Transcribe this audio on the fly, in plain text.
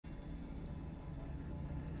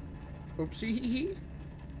Oopsie hee hee.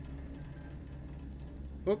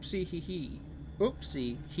 Oopsie hee hee.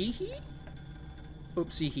 Oopsie hee hee.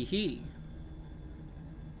 Oopsie hee hee.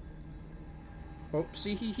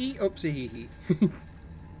 Oopsie hee hee. Oopsie hee hee.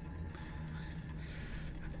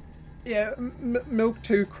 Yeah, Milk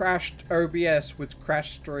 2 crashed OBS with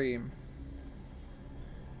crash stream.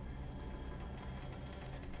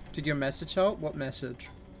 Did your message help? What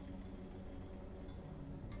message?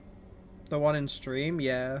 The one in stream?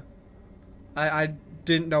 Yeah. I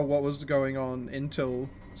didn't know what was going on until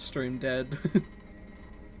stream dead.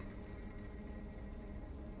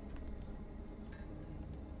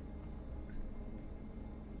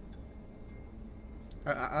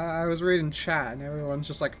 I was reading chat and everyone's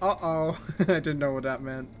just like, uh-oh. I didn't know what that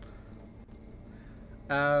meant.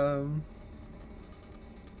 But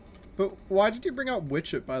why did you bring up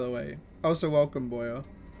Witchit, by the way? Oh, so welcome, Boya.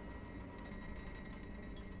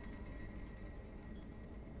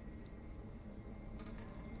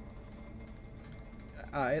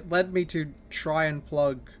 It led me to try and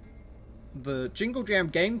plug the Jingle Jam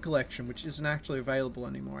game collection, which isn't actually available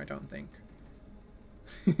anymore, I don't think.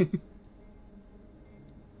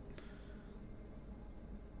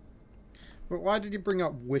 But why did you bring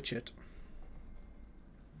up Witchit?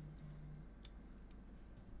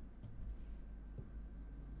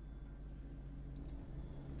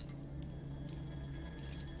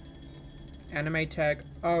 Anime tag.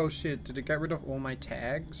 Oh shit, did it get rid of all my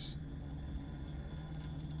tags?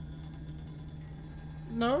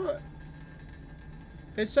 No.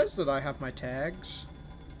 It says that I have my tags.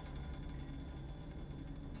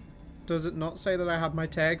 Does it not say that I have my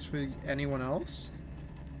tags for anyone else?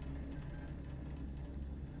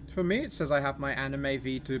 For me, it says I have my anime,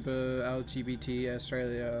 VTuber, LGBT,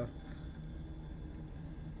 Australia.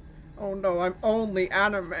 Oh no, I'm only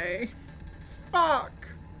anime. Fuck!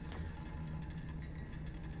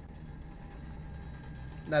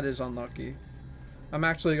 That is unlucky. I'm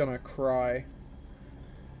actually gonna cry.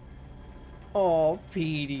 Oh,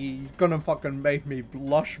 Petey. Gonna fucking make me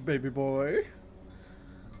blush, baby boy.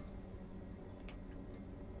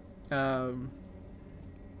 But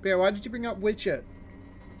yeah, why did you bring up Witchit?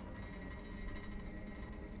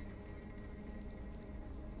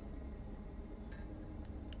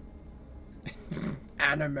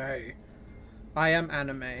 Anime. I am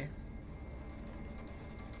anime.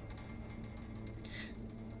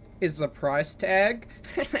 Is the price tag?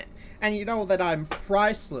 And you know that I'm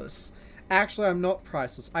priceless. Actually, I'm not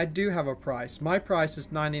priceless. I do have a price. My price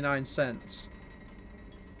is 99 cents.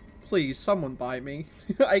 Please, someone buy me.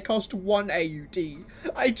 I cost 1 AUD.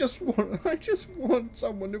 I just want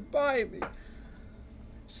someone to buy me.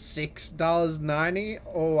 $6.90?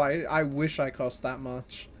 Oh, I wish I cost that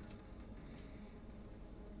much.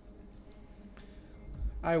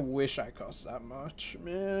 I wish I cost that much,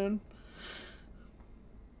 man.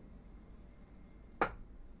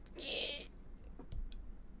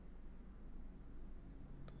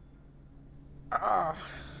 Ah.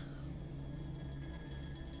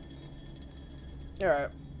 Yeah.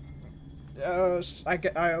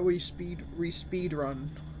 I always speed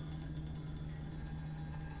run.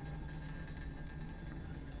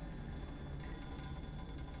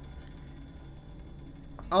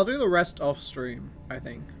 I'll do the rest off stream, I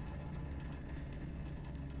think.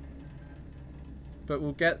 But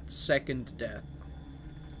we'll get second death.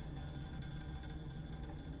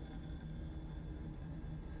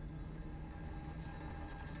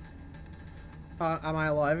 Am I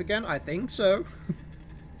alive again? I think so.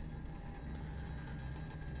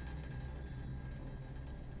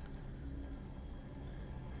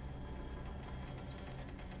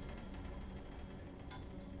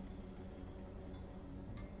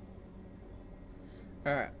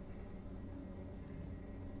 Alright.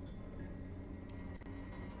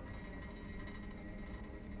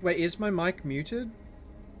 Wait, is my mic muted?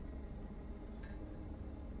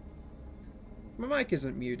 My mic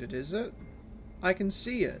isn't muted, is it? I can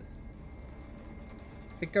see it.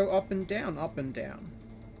 It go up and down, up and down.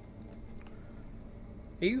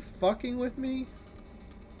 Are you fucking with me?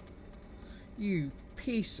 You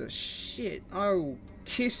piece of shit. I'll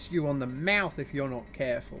kiss you on the mouth if you're not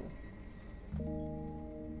careful.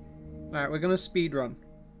 Alright, we're gonna speedrun.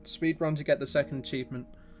 Speedrun to get the second achievement.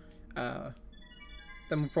 Then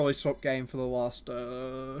we'll probably swap game for the last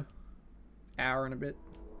hour and a bit.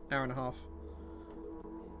 Hour and a half.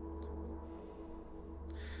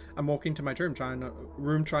 I'm walking to my room, trying to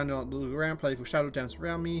not look around. Playful shadows dance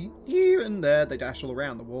around me. Here and there, they dash all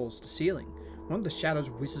around the walls, the ceiling. One of the shadows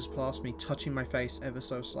whizzes past me, touching my face ever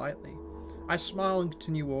so slightly. I smile and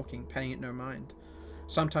continue walking, paying it no mind.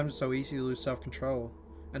 Sometimes it's so easy to lose self-control.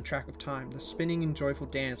 and track of time. The spinning and joyful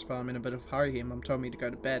dance, but I'm in a bit of a hurry here. Mum told me to go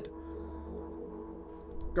to bed.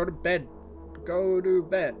 Go to bed. Go to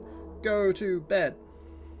bed. Go to bed.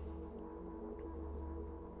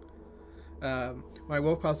 When I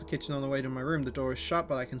walk past the kitchen on the way to my room, the door is shut,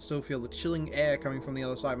 but I can still feel the chilling air coming from the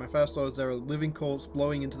other side. My first thought is there a living corpse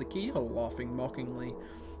blowing into the keyhole, laughing mockingly.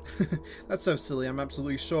 That's so silly. I'm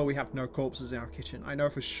absolutely sure we have no corpses in our kitchen. I know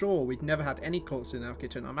for sure we'd never had any corpses in our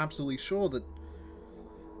kitchen. I'm absolutely sure that...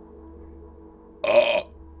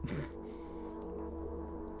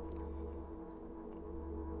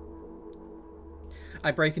 I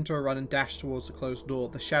break into a run and dash towards the closed door.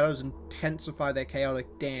 The shadows intensify their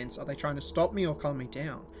chaotic dance. Are they trying to stop me or calm me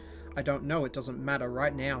down? I don't know. It doesn't matter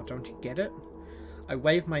right now. Don't you get it? I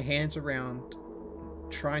wave my hands around,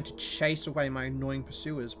 trying to chase away my annoying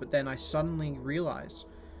pursuers, but then I suddenly realize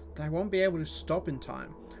that I won't be able to stop in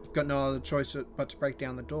time. I've got no other choice but to break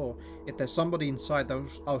down the door. If there's somebody inside,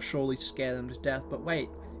 I'll surely scare them to death. But wait,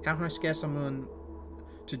 how can I scare someone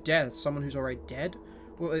to death? Someone who's already dead?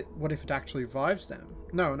 Well, what if it actually revives them?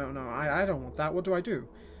 No, I don't want that. What do I do?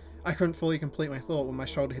 I couldn't fully complete my thought when my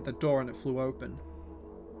shoulder hit the door and it flew open.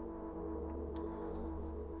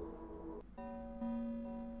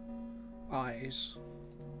 Eyes.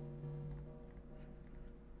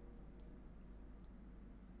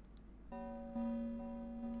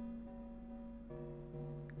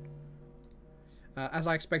 As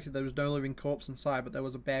I expected, there was no living corpse inside, but there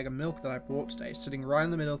was a bag of milk that I bought today, sitting right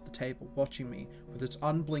in the middle of the table, watching me. With its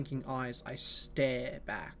unblinking eyes, I stare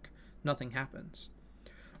back. Nothing happens.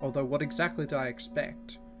 Although, what exactly did I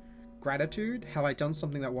expect? Gratitude? Have I done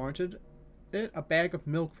something that warranted it? A bag of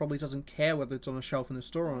milk probably doesn't care whether it's on a shelf in the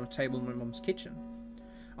store or on a table in my mum's kitchen.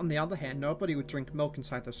 On the other hand, nobody would drink milk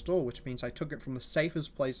inside the store, which means I took it from the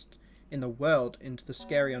safest place in the world into the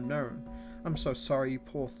scary unknown. I'm so sorry, you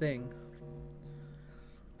poor thing.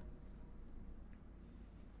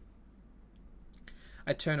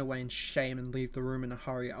 I turn away in shame and leave the room in a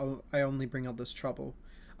hurry. I only bring others trouble.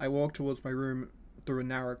 I walk towards my room through a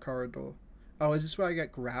narrow corridor. Oh, is this where I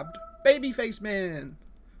get grabbed? Babyface man!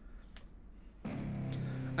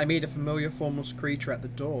 I meet a familiar formless creature at the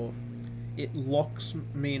door. It locks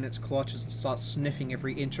me in its clutches and starts sniffing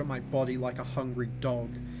every inch of my body like a hungry dog.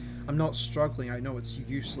 I'm not struggling, I know it's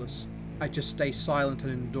useless. I just stay silent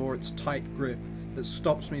and endure its tight grip that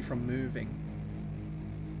stops me from moving.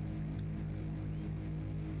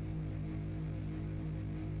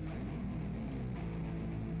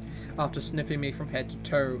 After sniffing me from head to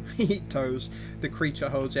toe, toes, the creature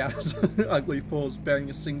holds out its ugly paws, bearing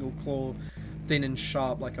a single claw, thin and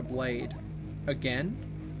sharp like a blade. Again?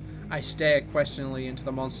 I stare questioningly into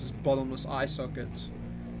the monster's bottomless eye sockets.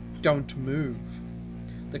 Don't move.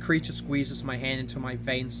 The creature squeezes my hand until my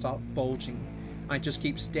veins start bulging. I just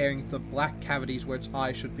keep staring at the black cavities where its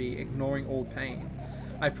eyes should be, ignoring all pain.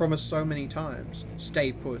 I promised so many times,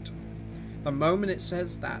 stay put. The moment it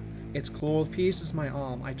says that, its claw pierces my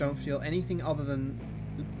arm. I don't feel anything other than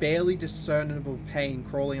barely discernible pain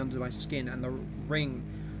crawling under my skin and the ring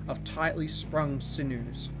of tightly sprung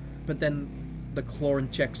sinews. But then the claw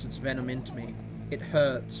injects its venom into me. It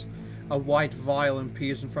hurts. A white vial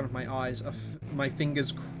appears in front of my eyes. My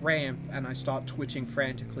fingers cramp and I start twitching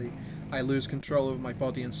frantically. I lose control over my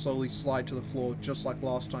body and slowly slide to the floor just like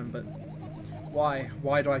last time, but why?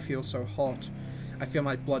 Why do I feel so hot? I feel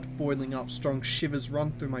my blood boiling up, strong shivers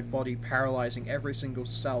run through my body, paralyzing every single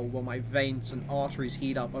cell, while my veins and arteries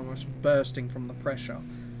heat up, almost bursting from the pressure.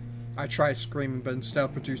 I try screaming, but instead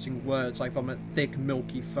of producing words, I vomit thick,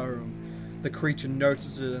 milky foam. The creature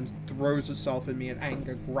notices it and throws itself at me in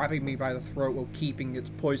anger, grabbing me by the throat while keeping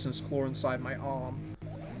its poisonous claw inside my arm.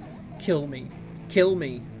 Kill me! Kill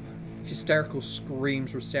me! Hysterical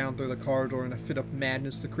screams resound through the corridor. In a fit of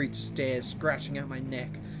madness, the creature stares, scratching at my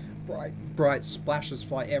neck. Bright splashes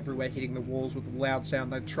fly everywhere, hitting the walls with a loud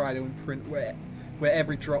sound they try to imprint where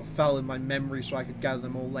every drop fell in my memory so I could gather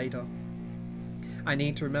them all later. I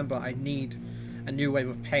need to remember. I need. A new wave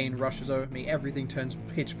of pain rushes over me. Everything turns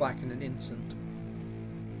pitch black in an instant.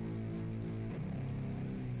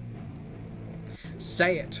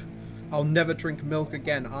 Say it! I'll never drink milk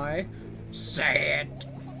again, Say it!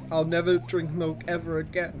 I'll never drink milk ever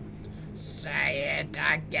again. Say it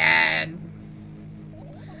again!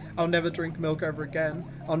 I'll never drink milk ever again.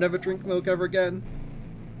 I'll never drink milk ever again.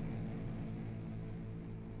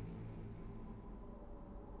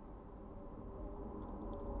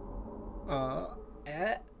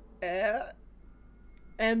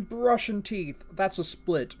 And brushing teeth. That's a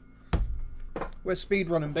split. We're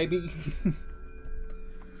speedrunning, baby.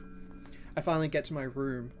 I finally get to my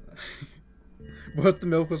room. What if the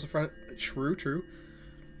milk was a friend? True.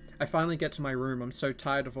 I finally get to my room. I'm so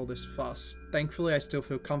tired of all this fuss. Thankfully, I still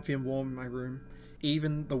feel comfy and warm in my room.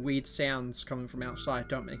 Even the weird sounds coming from outside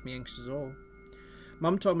don't make me anxious at all.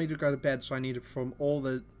 Mum told me to go to bed, so I need to perform all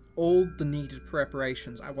the needed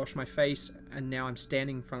preparations. I wash my face, and now I'm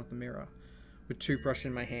standing in front of the mirror, with toothbrush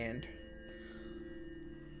in my hand.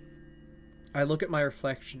 I look at my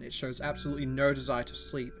reflection. It shows absolutely no desire to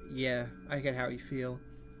sleep. Yeah, I get how you feel.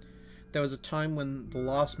 There was a time when the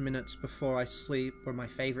last minutes before I sleep were my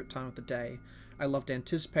favourite time of the day. I loved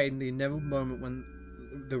anticipating the inevitable moment when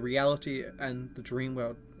the reality and the dream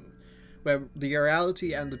world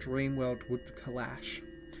would clash.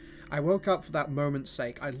 I woke up for that moment's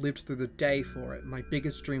sake. I lived through the day for it. My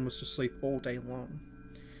biggest dream was to sleep all day long.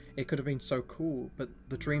 It could have been so cool, but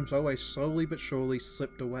the dreams always slowly but surely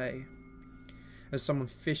slipped away, as someone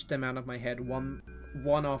fished them out of my head, one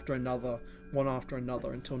after another,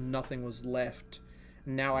 until nothing was left.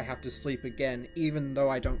 And now I have to sleep again, even though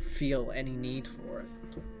I don't feel any need for it.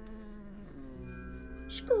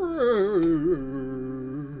 Screw.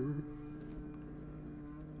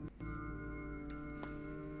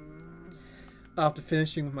 After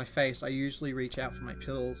finishing with my face, I usually reach out for my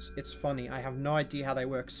pills. It's funny, I have no idea how they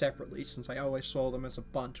work separately, since I always saw them as a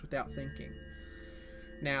bunch without thinking.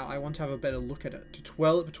 Now, I want to have a better look at it, to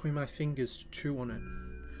twirl it between my fingers, to chew on it.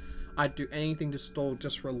 I'd do anything to stall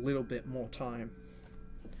just for a little bit more time.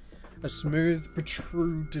 A smooth,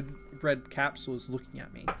 protruded red capsule is looking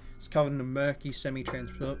at me. It's covered in a murky,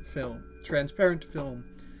 transparent film,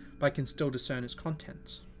 but I can still discern its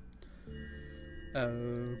contents.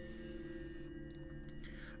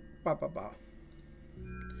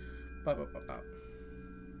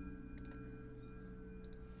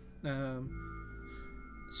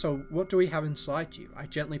 So what do we have inside you? I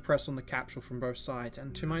gently press on the capsule from both sides,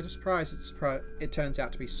 and to my surprise, it turns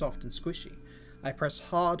out to be soft and squishy. I press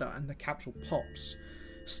harder, and the capsule pops.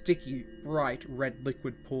 Sticky, bright red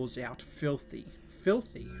liquid pours out. Filthy.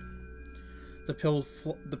 Filthy.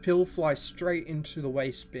 The pill flies straight into the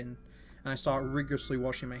waste bin, and I start rigorously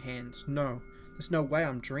washing my hands. No, there's no way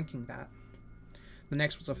I'm drinking that. The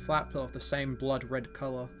next was a flat pill of the same blood red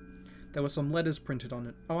colour. There were some letters printed on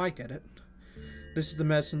it. Oh, I get it. This is the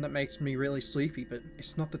medicine that makes me really sleepy, but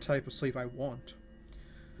it's not the type of sleep I want.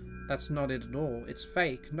 That's not it at all. It's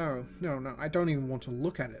fake. No, I don't even want to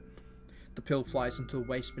look at it. The pill flies into the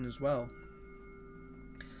waste bin as well.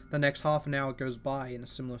 The next half an hour goes by in a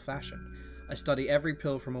similar fashion. I study every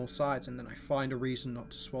pill from all sides, and then I find a reason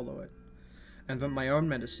not to swallow it. I invent my own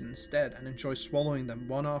medicine instead, and enjoy swallowing them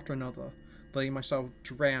one after another, letting myself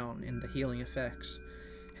drown in the healing effects.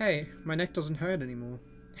 Hey, my neck doesn't hurt anymore.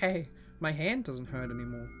 Hey, my hand doesn't hurt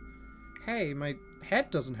anymore. Hey, my head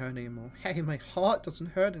doesn't hurt anymore. Hey, my heart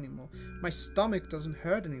doesn't hurt anymore. My stomach doesn't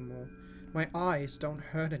hurt anymore. My eyes don't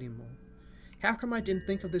hurt anymore. How come I didn't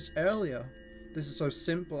think of this earlier? This is so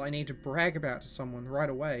simple, I need to brag about it to someone right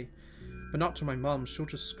away. But not to my mum, she'll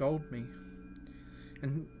just scold me.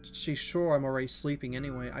 And she's sure I'm already sleeping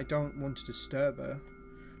anyway. I don't want to disturb her.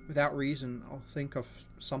 Without reason, I'll think of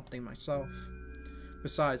something myself.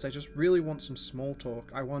 Besides, I just really want some small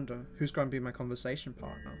talk. I wonder, who's going to be my conversation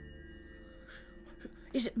partner?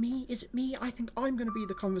 Is it me? Is it me? I think I'm going to be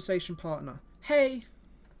the conversation partner. Hey!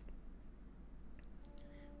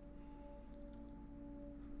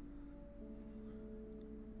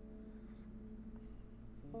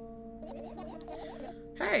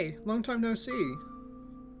 Hey, long time no see.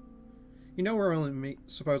 You know we're only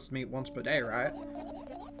supposed to meet once per day, right?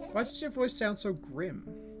 Why does your voice sound so grim?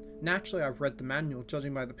 Naturally, I've read the manual,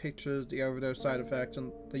 judging by the pictures, the overdose side effects,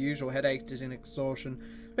 and the usual headaches, dizziness, exhaustion.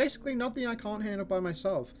 Basically, nothing I can't handle by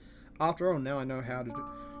myself. After all, now I know how to do.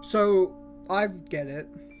 So, I get it.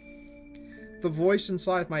 The voice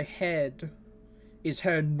inside my head is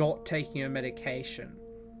her not taking her medication.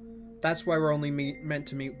 That's why we're only meant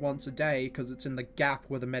to meet once a day, because it's in the gap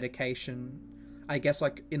where the medication, I guess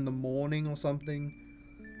like in the morning or something,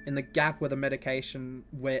 in the gap where the medication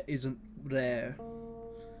isn't there,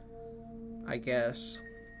 I guess.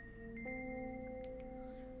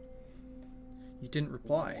 You didn't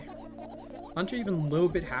reply. Aren't you even a little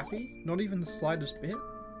bit happy? Not even the slightest bit?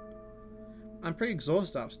 I'm pretty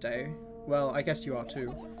exhausted after today. Well, I guess you are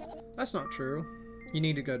too. That's not true. You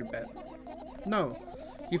need to go to bed. No.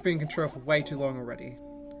 You've been in control for way too long already.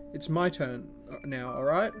 It's my turn now,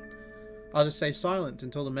 alright? I'll just stay silent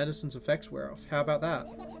until the medicine's effects wear off. How about that?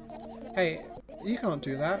 Hey, you can't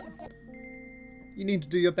do that. You need to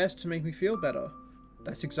do your best to make me feel better.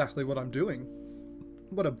 That's exactly what I'm doing.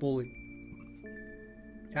 What a bully.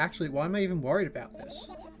 Actually, why am I even worried about this?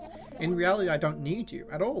 In reality, I don't need you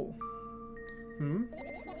at all.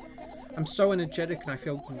 I'm so energetic and I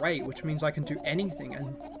feel great, which means I can do anything.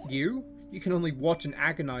 And you? You can only watch and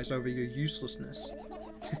agonize over your uselessness.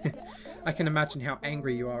 I can imagine how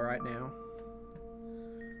angry you are right now.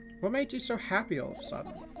 What made you so happy all of a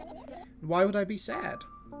sudden? Why would I be sad?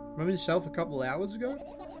 Remember yourself a couple hours ago?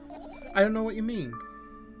 I don't know what you mean.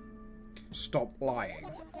 Stop lying.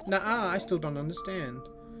 Nah, I still don't understand.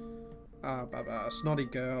 Snotty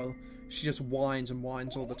girl. She just whines and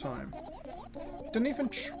whines all the time. Don't even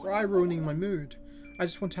try ruining my mood. I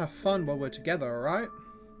just want to have fun while we're together, alright?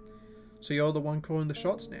 So you're the one calling the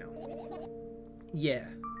shots now? Yeah.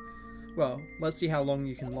 Well, let's see how long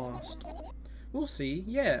you can last. We'll see,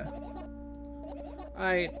 yeah.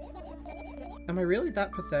 Am I really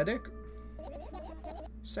that pathetic?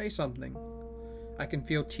 Say something. I can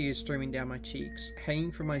feel tears streaming down my cheeks,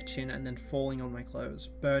 hanging from my chin and then falling on my clothes,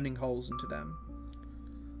 burning holes into them.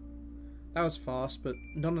 That was fast, but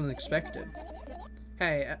not unexpected.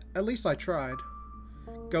 Hey, at least I tried.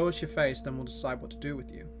 Go wash your face, then we'll decide what to do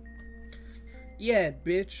with you. Yeah,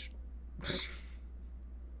 bitch.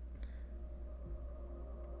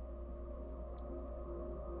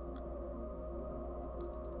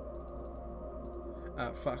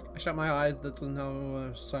 Fuck. I shut my eyes,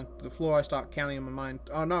 sunk to the floor. I start counting in my mind.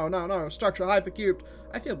 Oh no, no, no, structure hypercubed.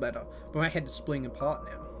 I feel better, but my head is splitting apart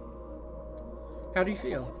now. How do you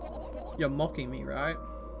feel? You're mocking me, right?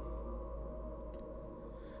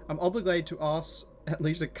 I'm obligated to ask at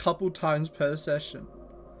least a couple times per session.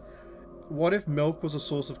 What if milk was a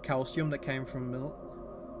source of calcium that came from milk?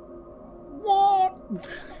 What?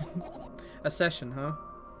 A session, huh?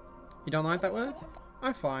 You don't like that word?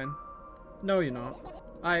 I'm fine. No, you're not.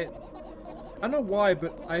 I don't know why,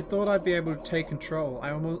 but I thought I'd be able to take control.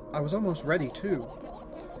 I was almost ready too.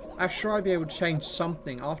 I was sure I'd be able to change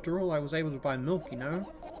something. After all, I was able to buy milk, you know?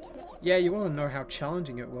 Yeah, you want to know how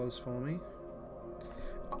challenging it was for me.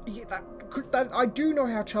 Yeah, that I do know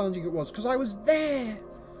how challenging it was, because I was there.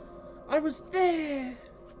 I was there.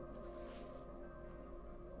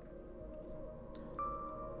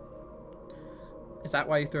 Is that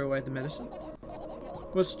why you threw away the medicine?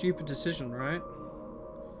 It was a stupid decision, right?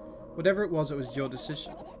 Whatever it was your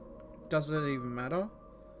decision. Does it even matter?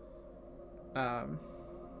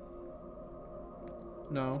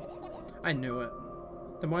 No. I knew it.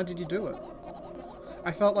 Then why did you do it?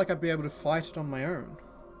 I felt like I'd be able to fight it on my own.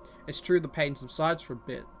 It's true the pain subsides for a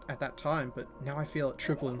bit at that time, but now I feel it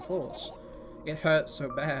triple in force. It hurts so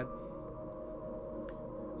bad.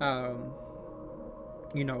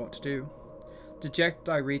 You know what to do. Dejected,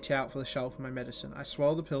 I reach out for the shelf of my medicine. I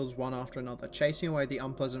swallow the pills one after another, chasing away the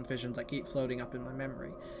unpleasant visions that keep floating up in my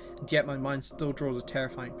memory. And yet my mind still draws a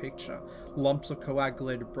terrifying picture. Lumps of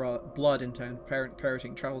coagulated blood into apparent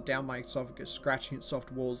coating travel down my esophagus, scratching its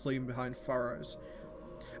soft walls, leaving behind furrows.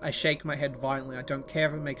 I shake my head violently. I don't care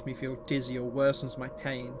if it makes me feel dizzy or worsens my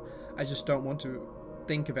pain. I just don't want to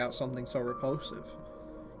think about something so repulsive.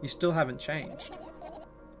 You still haven't changed.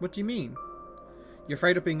 What do you mean? You're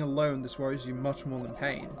afraid of being alone. This worries you much more than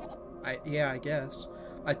pain. Yeah, I guess.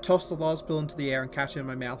 I toss the last pill into the air and catch it in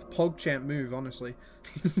my mouth. PogChamp move, honestly.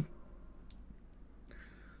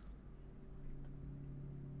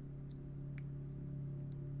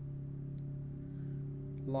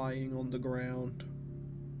 Lying on the ground.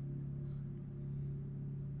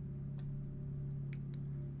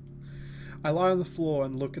 I lie on the floor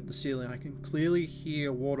and look at the ceiling. I can clearly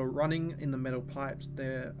hear water running in the metal pipes.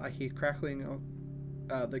 There, I hear crackling of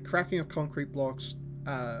the cracking of concrete blocks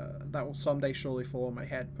that will someday surely fall on my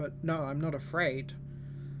head. But no, I'm not afraid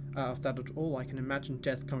of that at all. I can imagine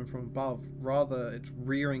death coming from above. Rather, it's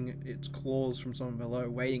rearing its claws from somewhere below,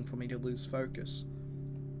 waiting for me to lose focus.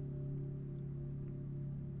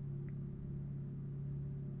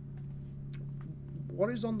 What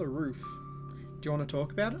is on the roof? Do you want to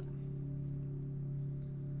talk about it?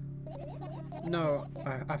 No,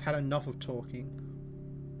 I've had enough of talking.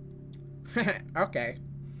 Okay.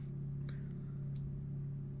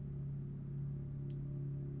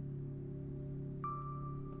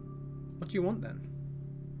 What do you want then?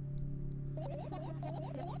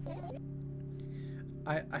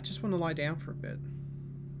 I just want to lie down for a bit.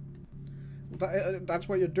 That's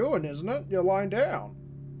what you're doing, isn't it? You're lying down.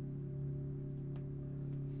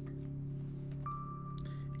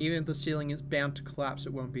 Even if the ceiling is bound to collapse,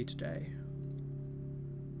 it won't be today.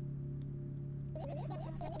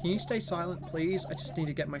 Can you stay silent, please? I just need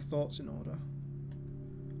to get my thoughts in order.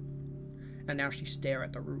 And now she stare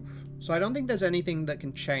at the roof. So I don't think there's anything that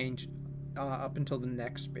can change up until the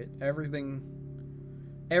next bit. Everything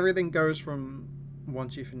goes from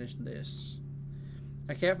once you finish this.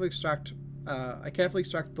 I carefully extract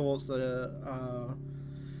thoughts that are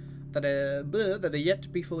that are yet to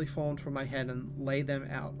be fully formed from my head and lay them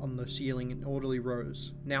out on the ceiling in orderly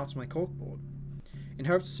rows. Now it's my corkboard. In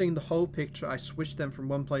hopes of seeing the whole picture, I switch them from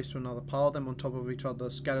one place to another, pile them on top of each other,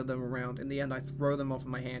 scatter them around. In the end, I throw them off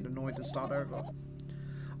in my hand, annoyed, and start over.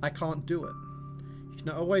 I can't do it. You can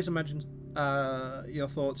always imagine your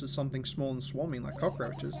thoughts as something small and swarming, like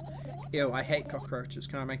cockroaches. Ew, I hate cockroaches.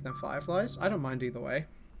 Can I make them fireflies? I don't mind either way.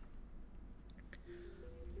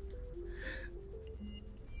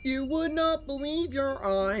 You would not believe your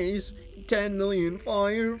eyes. 10 million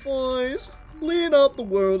fireflies lit up the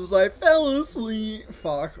world as I fell asleep.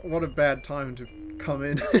 Fuck, what a bad time to come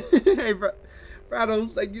in. Hey,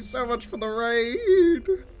 Braddles, thank you so much for the raid.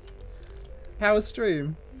 How was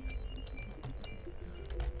stream?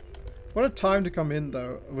 What a time to come in,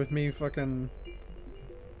 though, with me fucking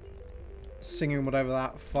singing whatever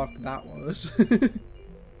that fuck that was.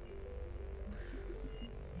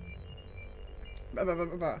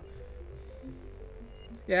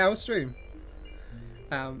 Yeah, I was stream.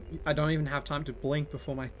 I don't even have time to blink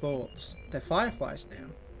before my thoughts. They're fireflies now.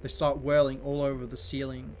 They start whirling all over the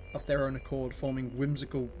ceiling of their own accord, forming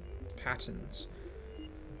whimsical patterns.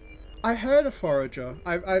 I heard of Forager.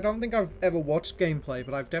 I don't think I've ever watched gameplay,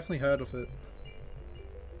 but I've definitely heard of it.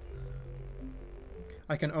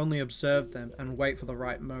 I can only observe them and wait for the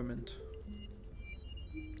right moment.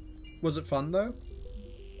 Was it fun, though?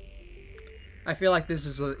 I feel like this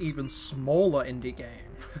is an even smaller indie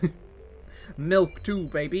game. Milk too,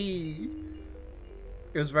 baby!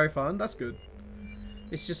 It was very fun, that's good.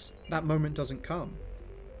 It's just, that moment doesn't come.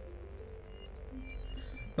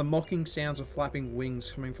 The mocking sounds of flapping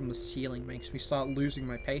wings coming from the ceiling makes me start losing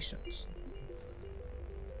my patience.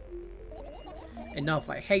 Enough,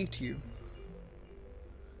 I hate you.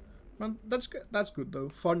 Well, that's good. That's good though.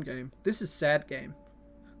 Fun game. This is sad game.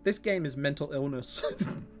 This game is mental illness.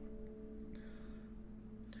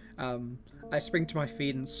 I spring to my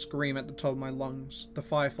feet and scream at the top of my lungs. The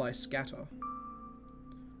fireflies scatter.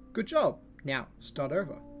 Good job. Now, start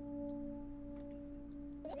over.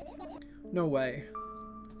 No way.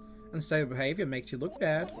 Unstable behavior makes you look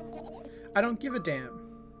bad. I don't give a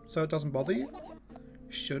damn. So it doesn't bother you?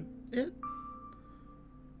 Should it?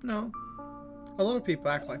 No. A lot of people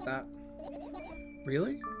act like that.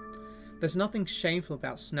 Really? There's nothing shameful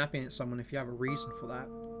about snapping at someone if you have a reason for that.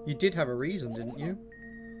 You did have a reason, didn't you?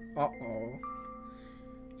 Uh-oh.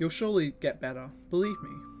 You'll surely get better, believe me.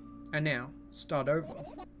 And now, start over.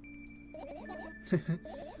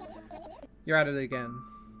 You're at it again.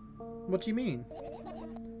 What do you mean?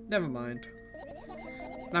 Never mind.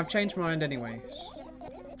 And I've changed my mind anyways.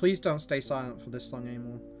 Please don't stay silent for this long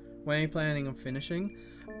anymore. When are you planning on finishing?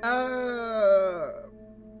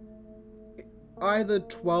 Either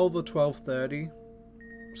 12 or 12:30.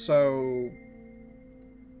 So,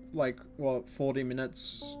 like, what, 40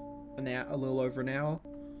 minutes? An hour, a little over an hour?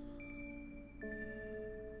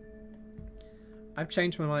 I've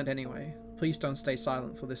changed my mind anyway. Please don't stay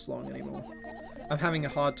silent for this long anymore. I'm having a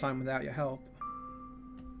hard time without your help.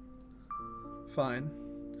 Fine.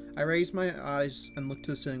 I raise my eyes and look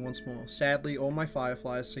to the ceiling once more. Sadly, all my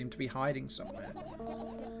fireflies seem to be hiding somewhere.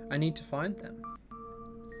 I need to find them.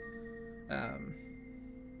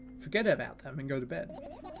 Forget about them and go to bed.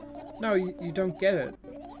 No, you don't get it.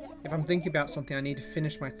 If I'm thinking about something, I need to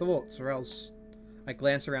finish my thoughts, or else... I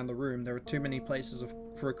glance around the room. There are too many places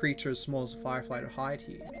for a creature as small as a firefly to hide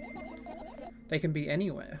here. They can be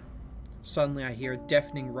anywhere. Suddenly I hear a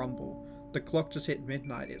deafening rumble. The clock just hit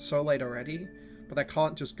midnight. It's so late already, but I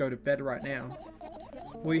can't just go to bed right now.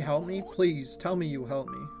 Will you help me? Please, tell me you'll help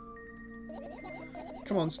me.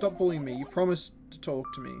 Come on, stop bullying me. You promised to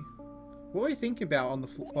talk to me. What were you thinking about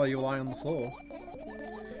while you were lying on the floor?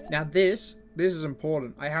 Now this is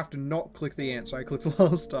important. I have to not click the answer I clicked the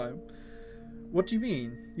last time. What do you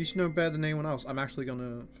mean? You should know better than anyone else. I'm actually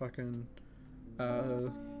gonna fucking...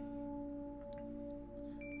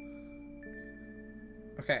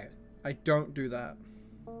 Okay, I don't do that.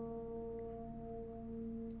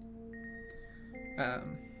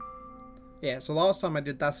 Yeah, so last time I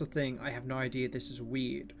did That's the Thing, I have no idea, this is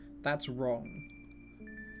weird. That's wrong.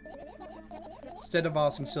 Instead of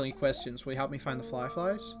asking silly questions, will you help me find the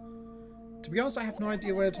fireflies? To be honest, I have no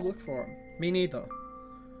idea where to look for them. Me neither.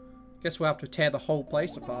 Guess we'll have to tear the whole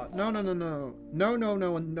place apart. No, no, no, no. No, no,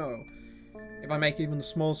 no, and no. If I make even the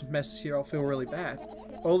smallest of messes here, I'll feel really bad.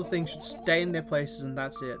 All the things should stay in their places and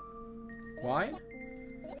that's it. Why?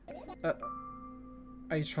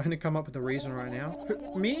 Are you trying to come up with a reason right now?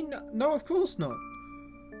 Me? No, of course not.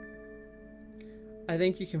 I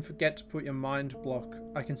think you can forget to put your mind block.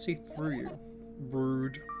 I can see through you.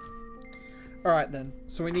 Rude. Alright then,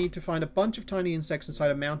 so we need to find a bunch of tiny insects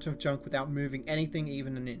inside a mountain of junk without moving anything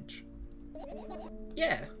even an inch.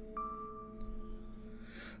 Yeah.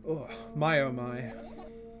 Oh my.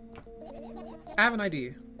 I have an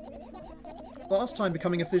idea. Last time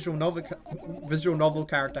becoming a visual novel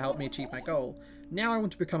character helped me achieve my goal. Now I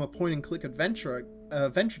want to become a point-and-click adventure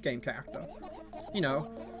game character. You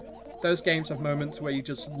know, those games have moments where you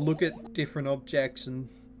just look at different objects and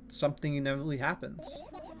something inevitably happens.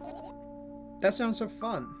 That sounds so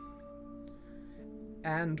fun.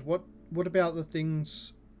 And what about the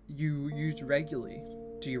things you use regularly?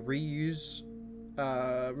 Do you reuse?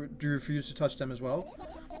 Do you refuse to touch them as well?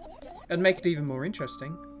 And make it even more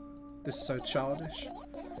interesting. This is so childish.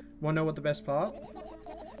 Wanna know what the best part?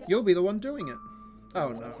 You'll be the one doing it. Oh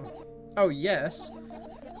no. Oh yes.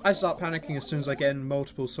 I start panicking as soon as I get in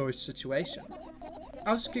multiple choice situation.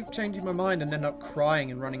 I'll just keep changing my mind and end up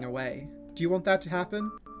crying and running away. Do you want that to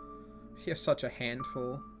happen? You're such a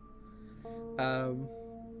handful.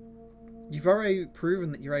 You've already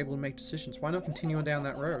proven that you're able to make decisions. Why not continue on down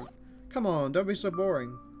that road? Come on, don't be so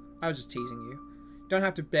boring. I was just teasing you. You don't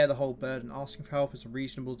have to bear the whole burden. Asking for help is a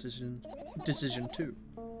reasonable decision too.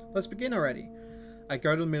 Let's begin already. I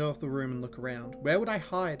go to the middle of the room and look around. Where would I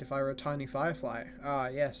hide if I were a tiny firefly? Ah,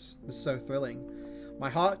 yes. This is so thrilling. My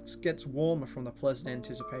heart gets warmer from the pleasant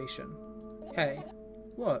anticipation. Hey.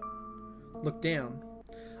 What? Look down.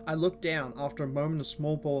 I look down. After a moment, a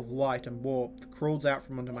small ball of light and warmth crawls out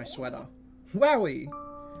from under my sweater. Wowie!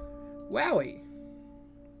 Wowie!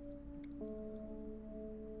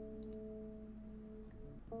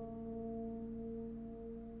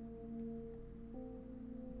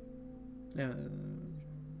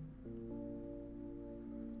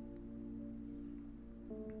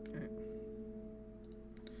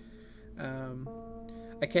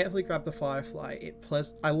 I carefully grab the firefly.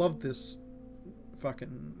 I love this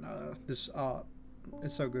fucking this art.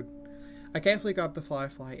 It's so good. I carefully grab the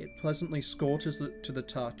firefly. It pleasantly scorches to the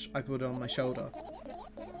touch. I put it on my shoulder.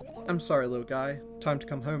 I'm sorry, little guy. Time to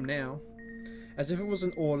come home now. As if it was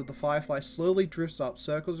an order, the firefly slowly drifts up,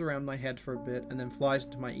 circles around my head for a bit, and then flies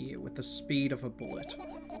into my ear with the speed of a bullet.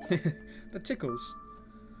 That tickles.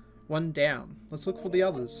 One down. Let's look for the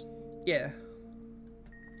others. Yeah.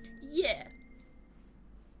 Yeah!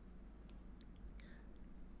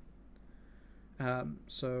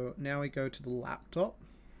 So now we go to the laptop.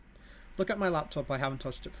 Look at my laptop. I haven't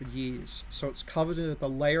touched it for years, so it's covered with a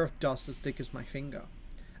layer of dust as thick as my finger.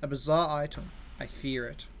 A bizarre item. I fear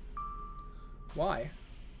it. Why?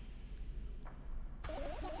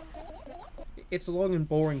 It's a long and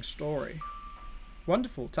boring story.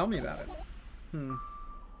 Wonderful, tell me about it.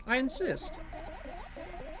 I insist.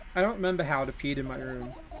 I don't remember how it appeared in my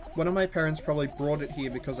room. One of my parents probably brought it here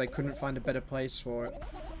because they couldn't find a better place for it.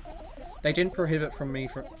 They didn't prohibit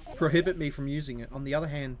me from using it. On the other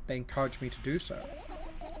hand, they encouraged me to do so.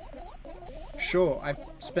 Sure, I've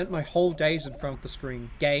spent my whole days in front of the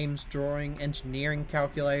screen. Games, drawing, engineering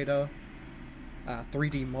calculator,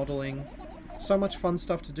 3D modeling. So much fun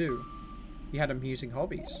stuff to do. You had amusing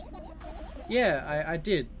hobbies. Yeah, I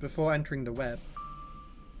did, before entering the web.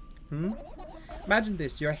 Imagine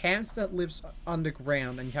this, you're a hamster that lives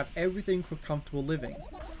underground and you have everything for comfortable living.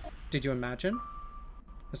 Did you imagine?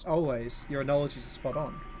 As always, your analogies are spot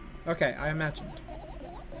on. Okay, I imagined.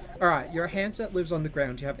 Alright, you're a hamster that lives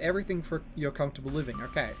underground. You have everything for your comfortable living.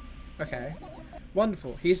 Okay. Okay.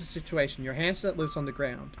 Wonderful. Here's the situation. You're a hamster that lives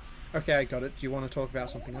underground. Okay, I got it. Do you want to talk about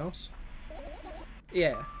something else?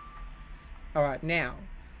 Yeah. Alright, now.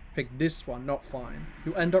 Pick this one, not fine.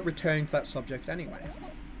 You'll end up returning to that subject anyway.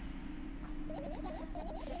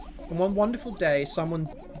 On one wonderful day, someone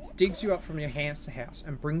digs you up from your hamster house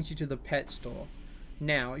and brings you to the pet store.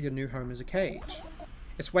 Now, your new home is a cage.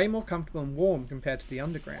 It's way more comfortable and warm compared to the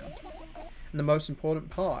underground. And the most important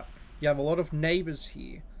part, you have a lot of neighbours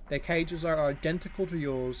here. Their cages are identical to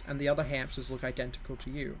yours and the other hamsters look identical to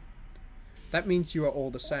you. That means you are all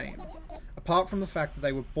the same, apart from the fact that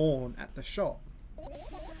they were born at the shop.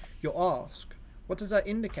 You'll ask, what does that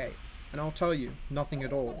indicate? And I'll tell you, nothing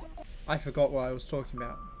at all. I forgot what I was talking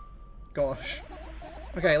about. Gosh.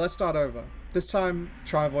 Okay, let's start over. This time,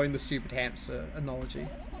 try avoiding the stupid hamster analogy.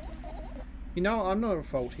 You know, I'm not at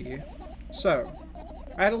fault here. So,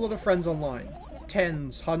 I had a lot of friends online.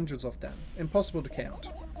 Tens, hundreds of them. Impossible to count.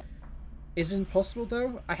 Is it impossible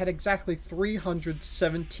though? I had exactly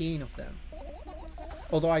 317 of them.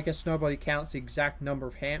 Although I guess nobody counts the exact number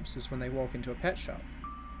of hamsters when they walk into a pet shop.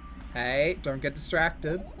 Hey, don't get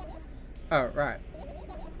distracted. Oh, right.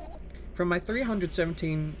 From my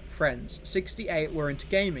 317 friends, 68 were into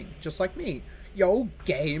gaming, just like me. Yo,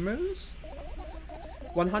 gamers!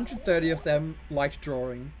 130 of them liked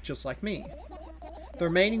drawing, just like me. The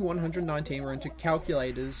remaining 119 were into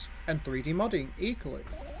calculators and 3D modeling equally.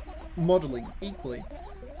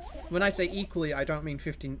 When I say equally, I don't mean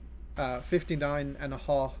 59 and a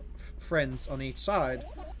half friends on each side.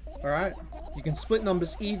 Alright? You can split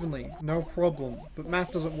numbers evenly, no problem. But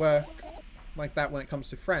math doesn't work like that when it comes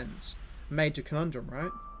to friends. Major conundrum, right?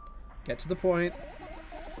 Get to the point.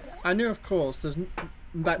 I knew, of course,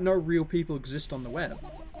 that no real people exist on the web.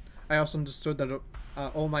 I also understood that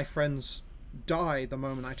all my friends die the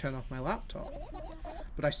moment I turn off my laptop.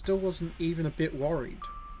 But I still wasn't even a bit worried.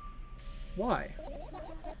 Why?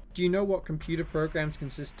 Do you know what computer programs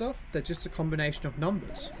consist of? They're just a combination of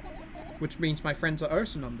numbers. Which means my friends are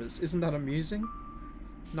also numbers. Isn't that amusing?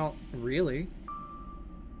 Not really.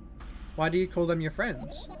 Why do you call them your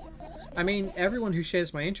friends? I mean, everyone who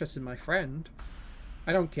shares my interest is my friend.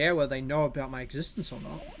 I don't care whether they know about my existence or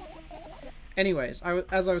not. Anyways,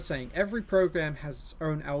 as I was saying, every program has its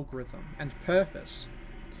own algorithm and purpose.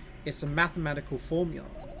 It's a mathematical formula.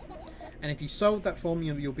 And if you solve that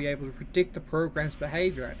formula, you'll be able to predict the program's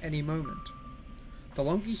behavior at any moment. The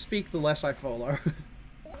longer you speak, the less I follow.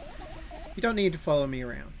 You don't need to follow me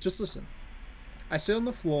around. Just listen. I sit on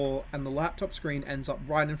the floor and the laptop screen ends up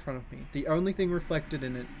right in front of me. The only thing reflected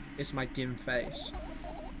in it is my dim face.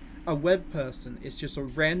 A web person is just a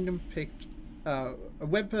random picture. A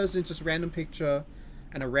web person is just a random picture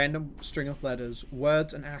and a random string of letters.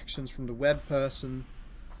 Words and actions from the web person.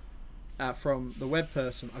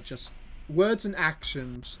 Words and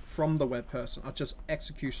actions from the web person are just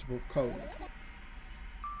executable code.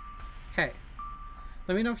 Hey,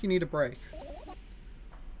 let me know if you need a break.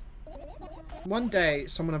 One day,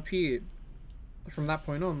 someone appeared. From that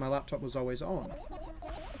point on, my laptop was always on.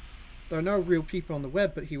 There are no real people on the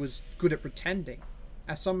web, but he was good at pretending.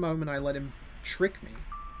 At some moment, I let him trick me.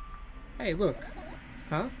 Hey, look.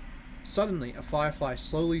 Huh? Suddenly, a firefly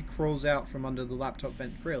slowly crawls out from under the laptop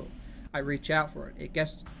vent grill. I reach out for it. It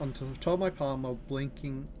gets onto the top of my palm while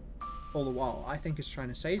blinking all the while. I think it's trying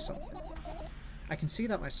to say something. I can see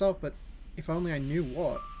that myself, but if only I knew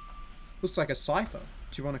what. Looks like a cipher.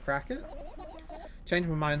 Do you want to crack it? Change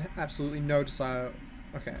my mind, absolutely no desire.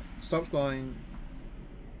 Okay, stops glowing.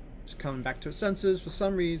 Just coming back to its senses for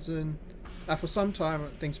some reason. For some time,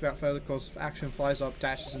 it thinks about further course of action, flies up,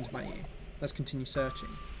 dashes into my ear. Let's continue searching.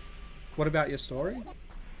 What about your story?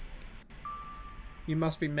 You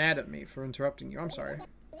must be mad at me for interrupting you. I'm sorry.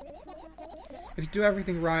 If you do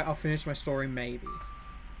everything right, I'll finish my story, maybe.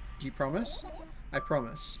 Do you promise? I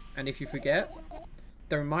promise. And if you forget,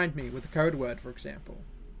 then remind me with a code word, for example.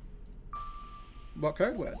 What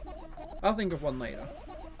code word? I'll think of one later.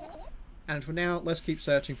 And for now, let's keep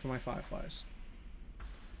searching for my fireflies.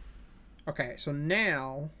 Okay, so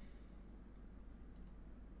now...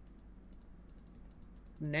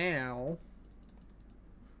 Now?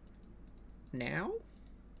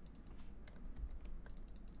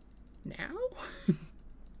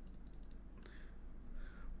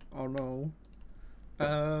 Oh no.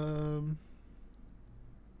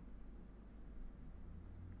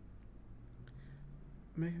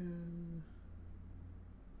 Man.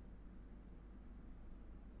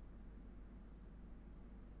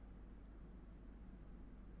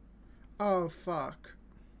 Oh fuck.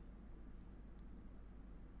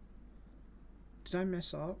 Did I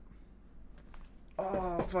mess up?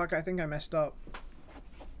 Oh fuck, I think I messed up.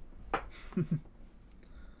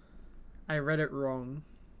 I read it wrong.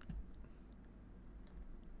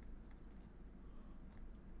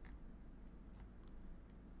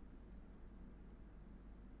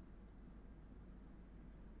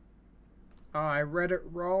 Oh, I read it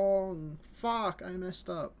wrong. Fuck, I messed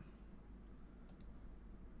up.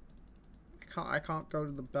 I can't go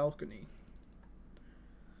to the balcony.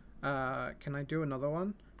 Can I do another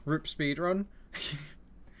one? Roop speedrun?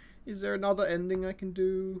 Is there another ending I can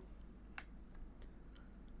do?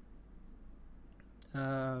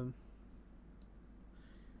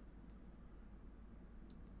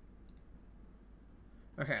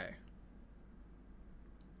 Okay.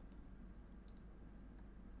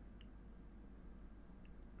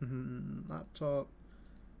 Laptop.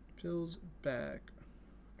 Pills bag.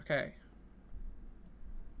 Okay.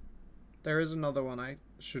 There is another one I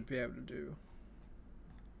should be able to do.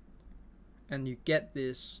 And you get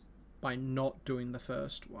this by not doing the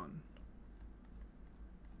first one.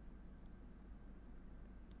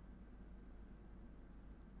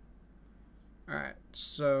 Alright,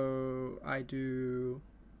 so I do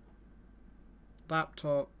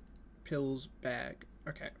laptop, pills, bag.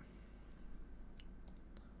 Okay.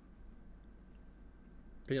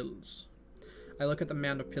 Pills. I look at the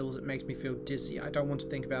amount of pills, it makes me feel dizzy. I don't want to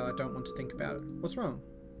think about it, I don't want to think about it. What's wrong?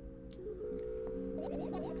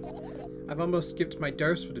 I've almost skipped my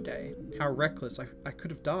dose for the day. How reckless, I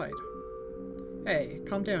could have died. Hey,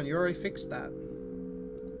 calm down, you already fixed that.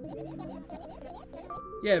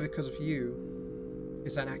 Yeah, because of you.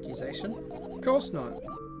 Is that an accusation? Of course not.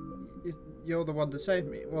 You're the one that saved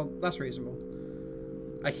me. Well, that's reasonable.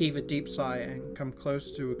 I heave a deep sigh and come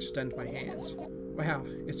close to extend my hands. Wow,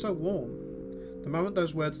 it's so warm. The moment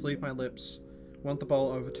those words leave my lips, once the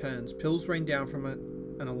bowl overturns, pills rain down from it,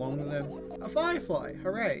 and along with them, a firefly!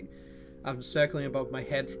 Hooray! After circling above my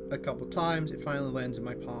head a couple of times, it finally lands in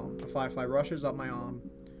my palm. A firefly rushes up my arm.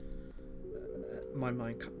 My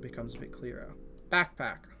mind becomes a bit clearer.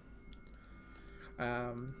 Backpack.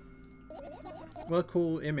 What a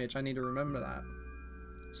cool image. I need to remember that.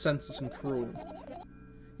 Senseless and cruel.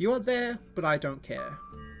 You are there, but I don't care.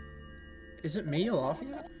 Is it me you're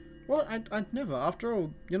laughing at? What? I'd never. After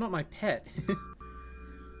all, you're not my pet.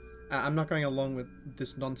 I'm not going along with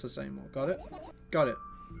this nonsense anymore. Got it? Got it.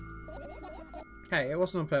 Hey, it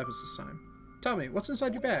wasn't on purpose this time. Tell me, what's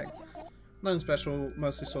inside your bag? Nothing special,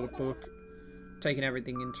 mostly sort of book. Taking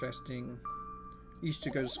everything interesting. Used to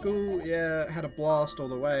go to school, yeah, had a blast all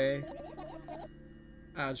the way.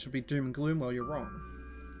 It should be doom and gloom while you're wrong.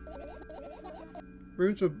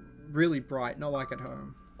 Rooms were really bright, not like at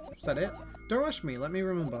home. Is that it? Don't rush me, let me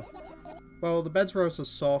remember. Well, the beds were also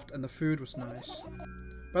soft and the food was nice.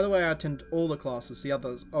 By the way, I attended all the classes, the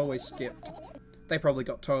others always skipped. They probably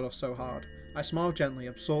got told off so hard. I smiled gently,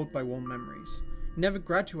 absorbed by warm memories. You never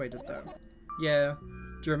graduated though. Yeah.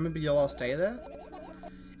 Do you remember your last day there?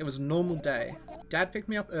 It was a normal day. Dad picked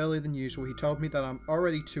me up earlier than usual. He told me that I'm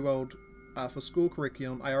already too old for school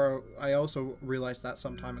curriculum. I also realized that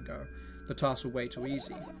some time ago. The tasks were way too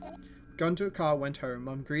easy. Got into a car, went home.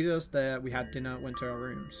 Mum greeted us there. We had dinner, went to our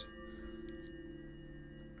rooms.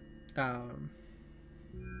 And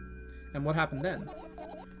what happened then?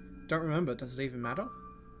 Don't remember. Does it even matter?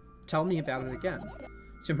 Tell me about it again.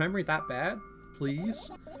 Is your memory that bad? Please?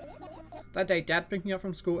 That day, Dad picked me up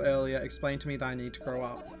from school earlier, explained to me that I need to grow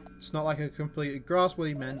up. It's not like I completely grasped what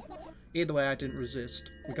he meant. Either way, I didn't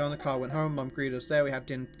resist. We got in the car, went home, Mum greeted us there, we had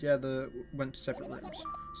dinner together, went to separate rooms.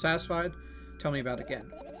 Satisfied? Tell me about it again.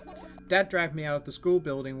 Dad dragged me out of the school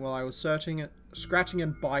building while I was scratching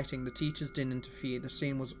and biting. The teachers didn't interfere. The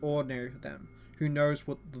scene was ordinary for them. Who knows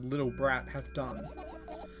what the little brat have done?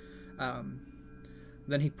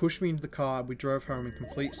 Then he pushed me into the car. We drove home in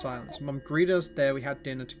complete silence. Mum greeted us there. We had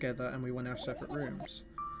dinner together and we went our separate rooms.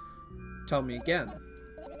 Tell me again.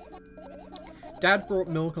 Dad brought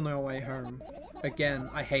milk on our way home. Again,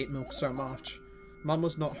 I hate milk so much. Mum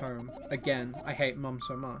was not home. Again, I hate Mum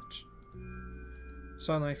so much.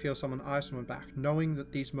 Suddenly I feel someone ice on my back. Knowing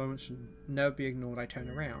that these moments should never be ignored, I turn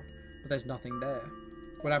around. But there's nothing there.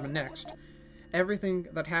 What happened next? Everything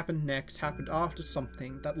that happened next happened after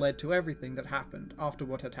something that led to everything that happened after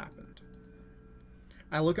what had happened.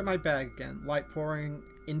 I look at my bag again, light pouring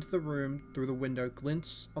into the room through the window,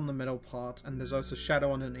 glints on the metal part, and there's also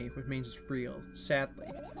shadow underneath, which means it's real, sadly.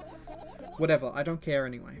 Whatever, I don't care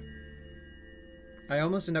anyway. I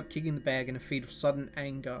almost end up kicking the bag in a feat of sudden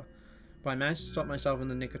anger, but I managed to stop myself in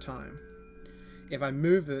the nick of time. If I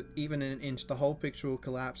move it even an inch, the whole picture will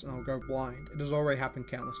collapse and I'll go blind. It has already happened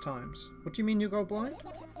countless times. What do you mean you'll go blind?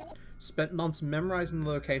 Spent months memorizing the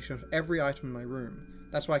location of every item in my room.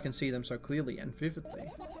 That's why I can see them so clearly and vividly.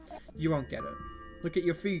 You won't get it. Look at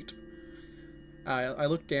your feet. I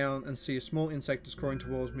look down and see a small insect is crawling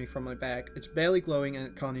towards me from my bag. It's barely glowing and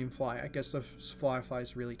it can't even fly. I guess the firefly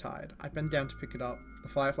is really tired. I bend down to pick it up. The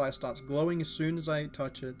firefly starts glowing as soon as I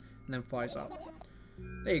touch it and then flies up.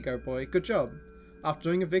 There you go, boy. Good job. After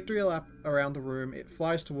doing a victory lap around the room, it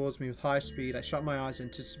flies towards me with high speed. I shut my eyes,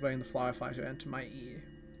 anticipating the firefly to enter my ear.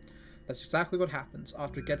 That's exactly what happens.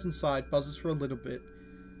 After it gets inside, buzzes for a little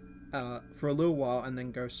while, and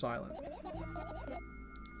then goes silent.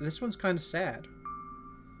 This one's kind of sad.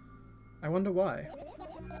 I wonder why.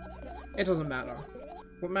 It doesn't matter.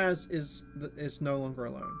 What matters is that it's no longer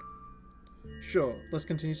alone. Sure, let's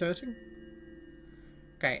continue searching.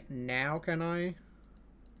 Okay, now can I?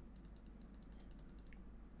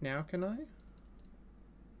 Now can I?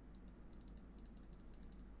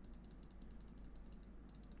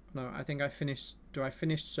 No, I think I finished... Do I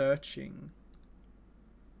finish searching?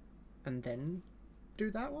 And then do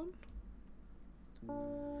that one?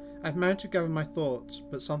 I've managed to gather my thoughts,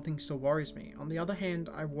 but something still worries me. On the other hand,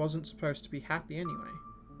 I wasn't supposed to be happy anyway.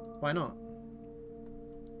 Why not?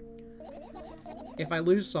 If I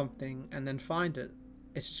lose something and then find it,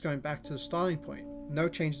 it's just going back to the starting point. No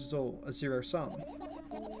change at all, a zero sum.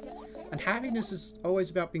 And happiness is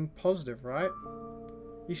always about being positive, right?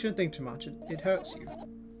 You shouldn't think too much, it hurts you.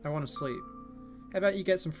 I want to sleep. How about you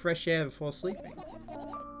get some fresh air before sleeping?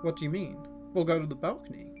 What do you mean? We'll go to the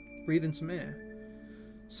balcony. Breathe in some air.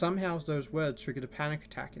 Somehow those words triggered a panic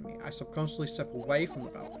attack in me. I subconsciously step away from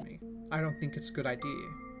the balcony. I don't think it's a good idea.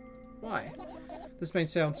 Why? This may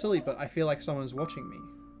sound silly, but I feel like someone's watching me.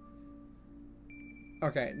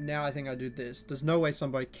 Okay, now I think I do this. There's no way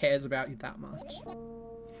somebody cares about you that much.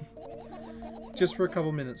 Just for a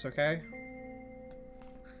couple minutes, okay?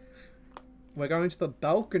 We're going to the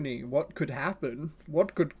balcony. What could happen?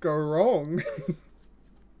 What could go wrong?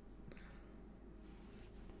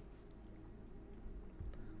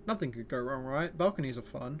 Nothing could go wrong, right? Balconies are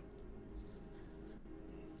fun.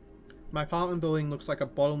 My apartment building looks like a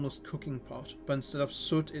bottomless cooking pot, but instead of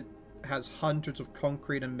soot, it has hundreds of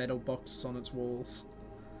concrete and metal boxes on its walls.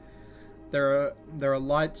 There are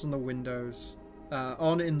lights on the windows.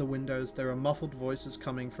 In the windows, there are muffled voices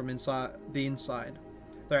coming from the inside.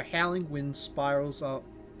 The howling wind spirals up.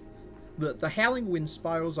 The howling wind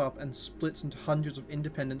spirals up and splits into hundreds of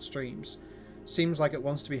independent streams. Seems like it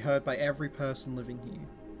wants to be heard by every person living here.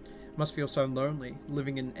 Must feel so lonely,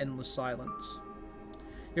 living in endless silence.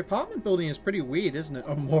 Your apartment building is pretty weird, isn't it?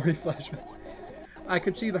 Oh, Maury flashback. I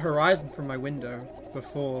could see the horizon from my window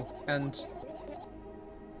before, and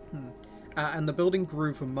the building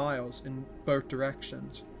grew for miles in both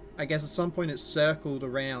directions. I guess at some point it circled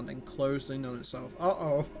around and closed in on itself.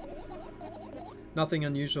 Uh-oh. Nothing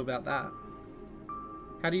unusual about that.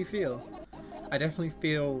 How do you feel? I definitely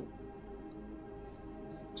feel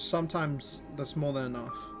sometimes that's more than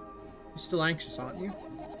enough. You're still anxious, aren't you?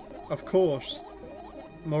 Of course.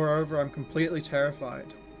 Moreover, I'm completely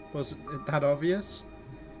terrified. Was it that obvious?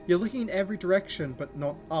 You're looking in every direction, but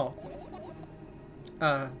not up.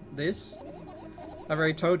 This? I've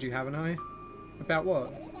already told you, haven't I? About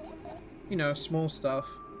what? You know, small stuff.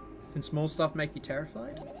 Can small stuff make you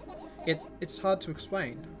terrified? It's hard to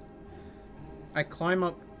explain. I climb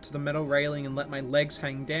up to the metal railing and let my legs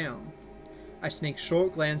hang down. I sneak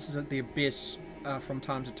short glances at the abyss from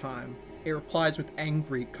time to time. It replies with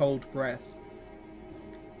angry, cold breath.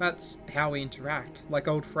 That's how we interact, like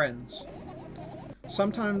old friends.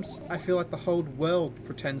 Sometimes I feel like the whole world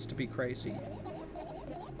pretends to be crazy.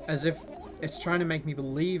 As if it's trying to make me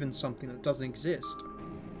believe in something that doesn't exist.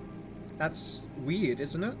 That's weird,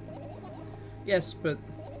 isn't it? Yes, but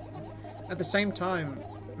at the same time,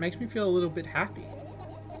 it makes me feel a little bit happy.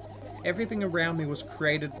 Everything around me was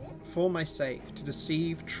created for my sake, to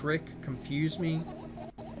deceive, trick, confuse me.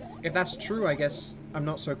 If that's true, I guess I'm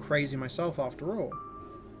not so crazy myself after all.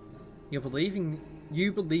 You believing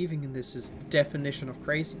in this is the definition of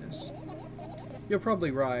craziness. You're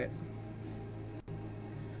probably right.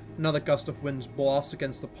 Another gust of wind blasts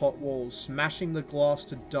against the pot walls, smashing the glass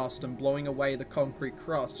to dust and blowing away the concrete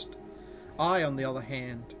crust. I, on the other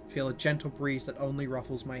hand, feel a gentle breeze that only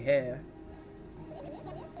ruffles my hair.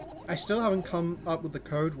 I still haven't come up with the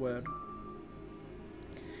code word.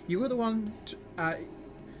 You were the one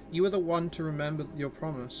to remember your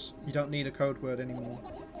promise. You don't need a code word anymore.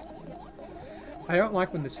 I don't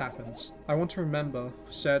like when this happens. I want to remember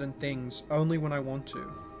certain things only when I want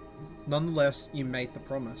to. Nonetheless, you made the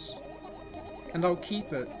promise. And I'll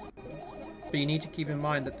keep it. But you need to keep in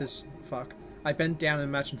mind that this... Fuck. I bent down and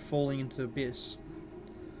imagined falling into the abyss.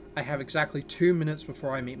 I have exactly 2 minutes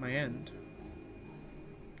before I meet my end.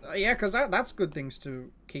 Yeah, because that's good things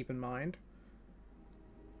to keep in mind.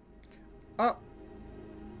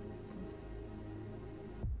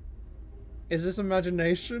 Is this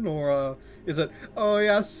imagination, or is it, oh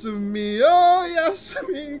yes me,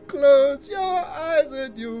 close your eyes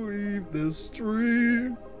and you leave this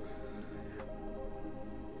stream.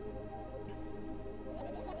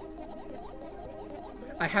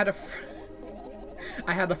 I had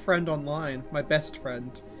a friend online, my best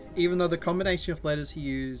friend, even though the combination of letters he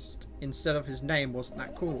used instead of his name wasn't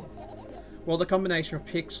that cool. While the combination of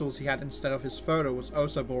pixels he had instead of his photo was oh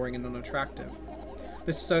so boring and unattractive.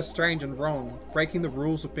 This is so strange and wrong, breaking the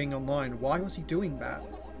rules of being online. Why was he doing that?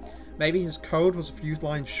 Maybe his code was a few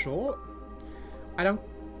lines short? I don't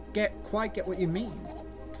quite get what you mean.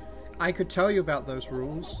 I could tell you about those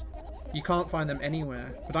rules. You can't find them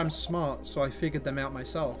anywhere, but I'm smart, so I figured them out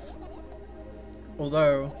myself.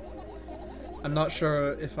 Although, I'm not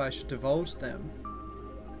sure if I should divulge them.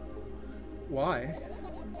 Why?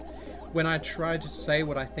 When I try to say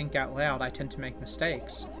what I think out loud, I tend to make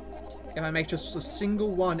mistakes. If I make just a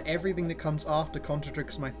single one, everything that comes after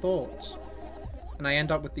contradicts my thoughts. And I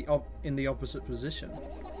end up with in the opposite position.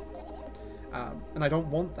 And I don't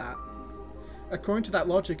want that. According to that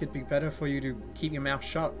logic, it'd be better for you to keep your mouth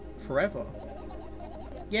shut forever.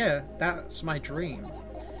 Yeah, that's my dream.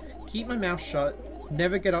 Keep my mouth shut,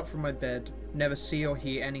 never get up from my bed, never see or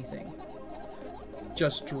hear anything.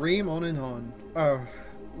 Just dream on and on. Oh,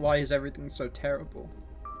 why is everything so terrible?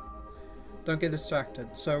 Don't get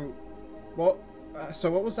distracted. So what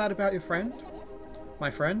was that about your friend? My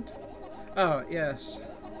friend? Oh, yes.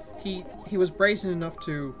 He was brazen enough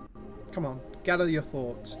to... Come on, gather your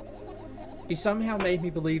thoughts. He somehow made me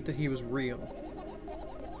believe that he was real.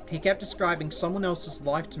 He kept describing someone else's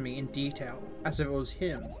life to me in detail, as if it was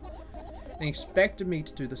him, and he expected me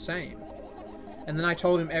to do the same. And then I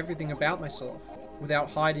told him everything about myself, without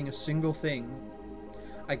hiding a single thing.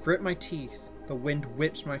 I grit my teeth. The wind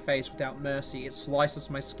whips my face without mercy. It slices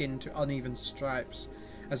my skin into uneven stripes,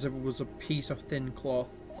 as if it was a piece of thin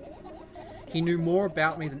cloth. He knew more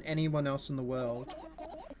about me than anyone else in the world.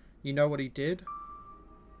 You know what he did?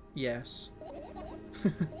 Yes.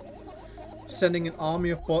 Sending an army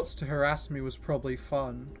of bots to harass me was probably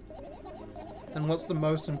fun. And what's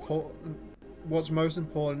most important,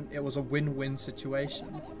 it was a win-win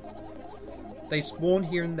situation. They spawn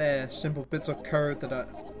here and there, simple bits of code that are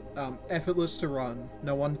effortless to run.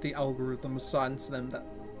 No wonder the algorithm assigns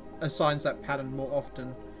that pattern more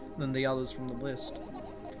often than the others from the list.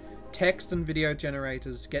 Text and video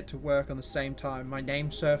generators get to work on the same time. My name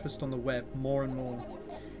surfaced on the web more and more.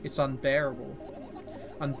 It's unbearable.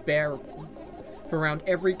 Unbearable. Around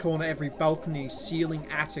every corner, every balcony, ceiling,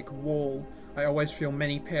 attic, wall, I always feel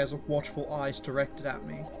many pairs of watchful eyes directed at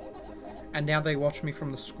me. And now they watch me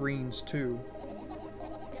from the screens too.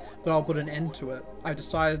 But I'll put an end to it. I've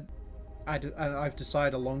decided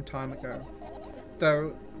a long time ago.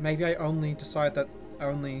 Though, maybe I only decide that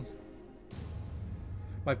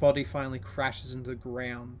my body finally crashes into the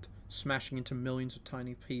ground, smashing into millions of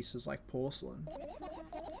tiny pieces like porcelain.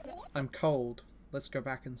 I'm cold. Let's go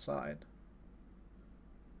back inside.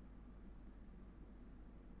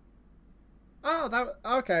 Oh,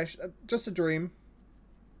 okay, just a dream.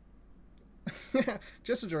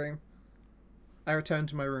 Just a dream. I returned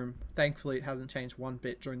to my room. Thankfully, it hasn't changed one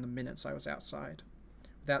bit during the minutes I was outside.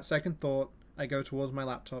 Without second thought, I go towards my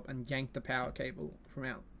laptop and yank the power cable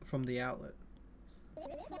from the outlet.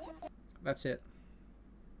 That's it.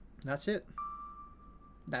 That's it.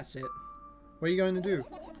 That's it. What are you going to do?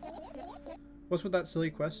 What's with that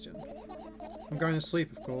silly question? I'm going to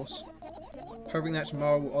sleep, of course. Hoping that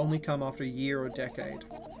tomorrow will only come after a year or a decade.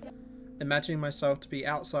 Imagining myself to be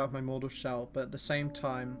outside of my mortal shell, but at the same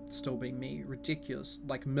time, still be me. Ridiculous.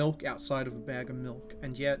 Like milk outside of a bag of milk.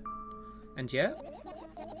 And yet... You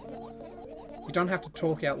don't have to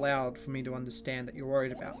talk out loud for me to understand that you're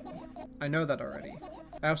worried about me. I know that already.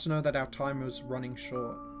 I also know that our time is running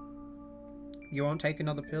short. You won't take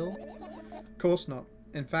another pill? Of course not.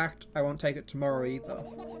 In fact, I won't take it tomorrow either.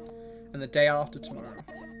 And the day after tomorrow.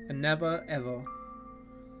 And never, ever.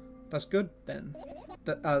 That's good, then.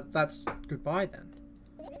 That's goodbye, then.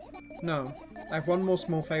 No. I have one more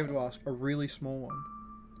small favour to ask. A really small one.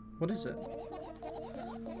 What is it?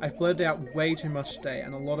 I've blurted out way too much today,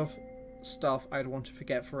 and a lot of stuff I'd want to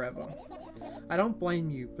forget forever. I don't blame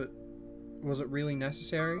you, but was it really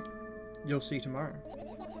necessary? You'll see tomorrow.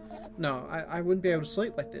 No, I wouldn't be able to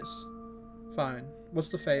sleep like this. Fine. What's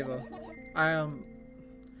the favour? I,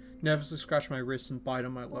 nervously scratch my wrist and bite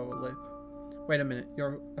on my lower lip. Wait a minute,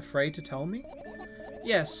 you're afraid to tell me?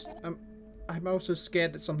 Yes, I'm also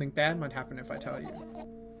scared that something bad might happen if I tell you.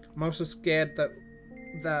 I'm also scared that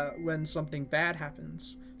when something bad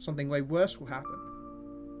happens, something way worse will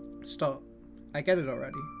happen. Stop. I get it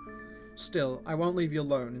already. Still, I won't leave you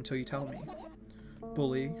alone until you tell me.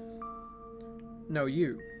 Bully. No,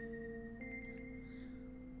 you.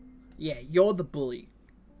 Yeah, you're the bully,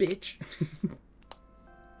 bitch.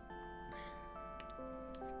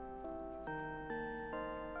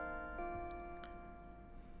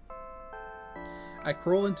 I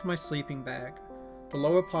crawl into my sleeping bag. The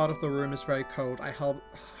lower part of the room is very cold. I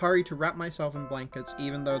hurry to wrap myself in blankets,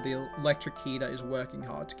 even though the electric heater is working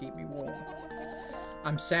hard to keep me warm.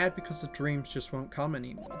 I'm sad because the dreams just won't come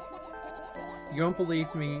anymore. You won't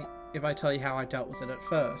believe me if I tell you how I dealt with it at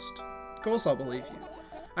first. Of course I'll believe you.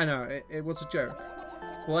 I know, it was a joke.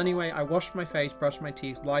 Well, anyway, I washed my face, brushed my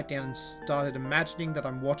teeth, lied down, and started imagining that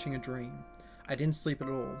I'm watching a dream. I didn't sleep at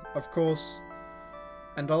all. Of course,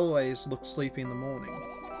 and always looked sleepy in the morning.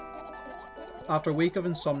 After a week of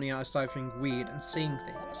insomnia, I started feeling weird and seeing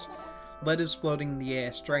things. Letters floating in the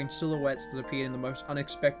air, strange silhouettes that appeared in the most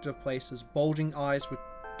unexpected of places, bulging eyes with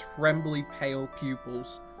trembly pale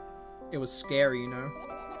pupils. It was scary, you know.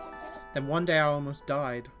 Then one day I almost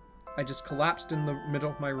died. I just collapsed in the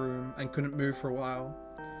middle of my room and couldn't move for a while.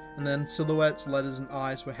 And then silhouettes, letters, and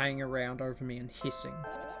eyes were hanging around over me and hissing.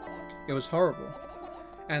 It was horrible.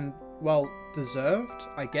 And, well, deserved,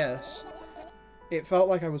 I guess. It felt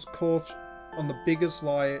like I was caught on the biggest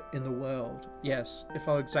lie in the world. Yes, it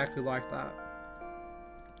felt exactly like that.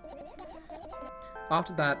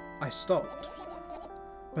 After that, I stopped.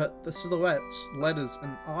 But the silhouettes, letters,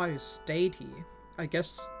 and eyes stayed here. I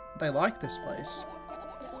guess they like this place.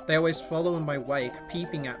 They always follow in my wake,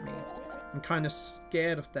 peeping at me. I'm kind of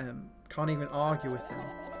scared of them. Can't even argue with them.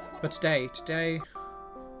 But today,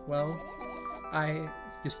 well,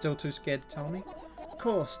 you're still too scared to tell me? Of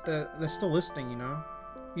course, they're still listening, you know.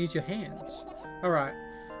 Use your hands. Alright.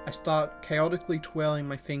 I start chaotically twirling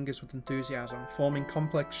my fingers with enthusiasm, forming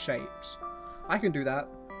complex shapes. I can do that.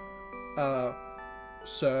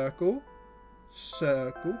 Circle,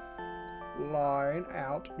 circle, line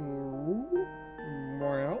out,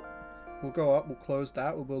 well, we'll go up, we'll close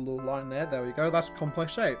that, we'll put a little line there, there we go, that's a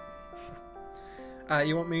complex shape.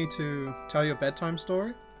 You want me to tell you a bedtime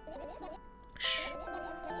story? Shh,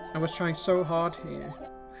 I was trying so hard here.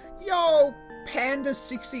 Yo,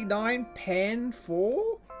 Panda69 Pan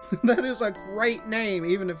 4? That is a great name,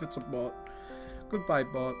 even if it's a bot. Goodbye,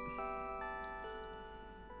 bot.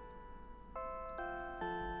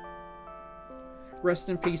 Rest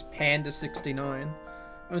in peace, Panda69.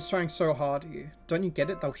 I was trying so hard here. Don't you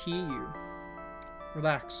get it? They'll hear you.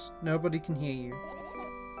 Relax. Nobody can hear you.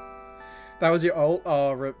 That was your ult?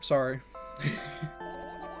 Oh, rip. Sorry.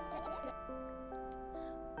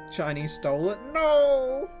 Chinese stole it?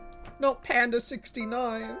 No! Not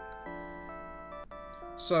Panda69!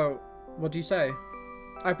 So, what do you say?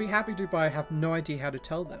 I'd be happy to, but I have no idea how to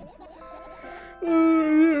tell them.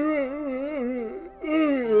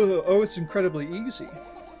 Oh, it's incredibly easy.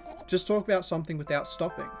 Just talk about something without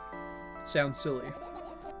stopping. Sounds silly.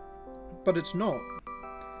 But it's not.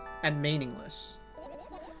 And meaningless.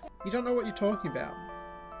 You don't know what you're talking about.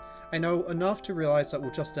 I know enough to realize that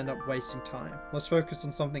we'll just end up wasting time. Let's focus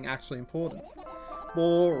on something actually important.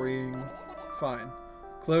 Boring. Fine.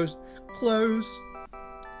 Close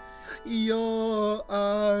your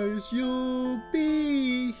eyes, you'll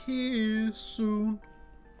be here soon.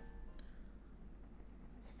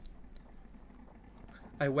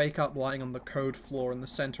 I wake up lying on the cold floor in the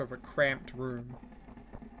center of a cramped room.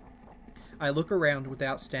 I look around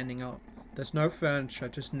without standing up. There's no furniture,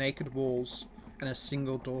 just naked walls and a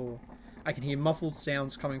single door. I can hear muffled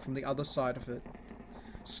sounds coming from the other side of it.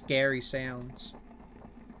 Scary sounds.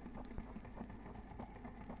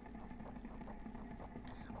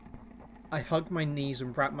 I hug my knees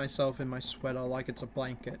and wrap myself in my sweater like it's a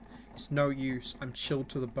blanket. It's no use. I'm chilled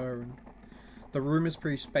to the bone. The room is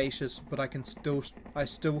pretty spacious, but I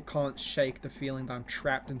still can't shake the feeling that I'm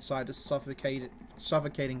trapped inside a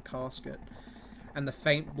suffocating casket, and the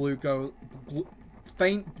faint blue glow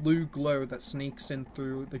that sneaks in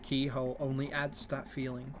through the keyhole only adds to that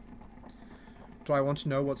feeling. Do I want to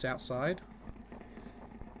know what's outside?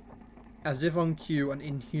 As if on cue, an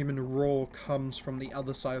inhuman roar comes from the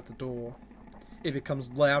other side of the door. It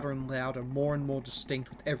becomes louder and louder, more and more distinct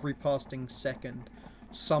with every passing second.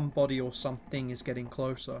 Somebody or something is getting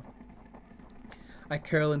closer. I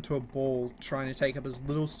curl into a ball, trying to take up as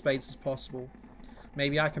little space as possible.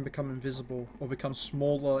 Maybe I can become invisible, or become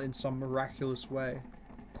smaller in some miraculous way.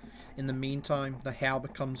 In the meantime, the howl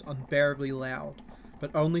becomes unbearably loud,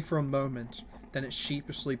 but only for a moment, then it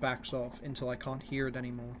sheepishly backs off until I can't hear it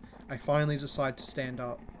anymore. I finally decide to stand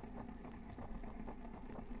up.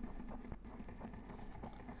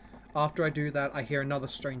 After I do that, I hear another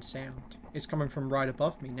strange sound. It's coming from right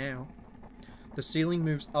above me now. The ceiling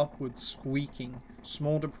moves upwards, squeaking.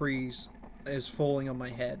 Small debris is falling on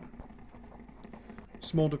my head. I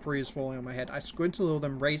squint a little,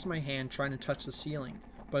 then raise my hand trying to touch the ceiling,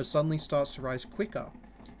 but it suddenly starts to rise quicker,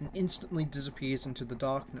 and instantly disappears into the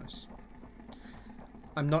darkness.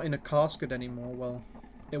 I'm not in a casket anymore. Well,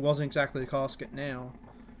 it wasn't exactly a casket now.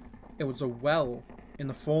 It was a well in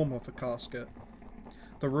the form of a casket.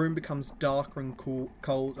 The room becomes darker and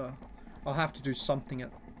colder. I'll have to do something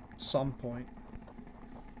at some point.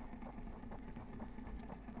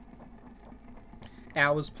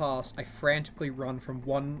 Hours pass. I frantically run from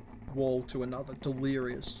one wall to another,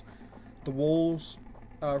 delirious. The walls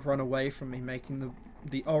run away from me, making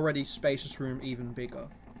the already spacious room even bigger.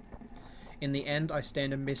 In the end, I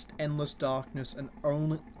stand amidst endless darkness, and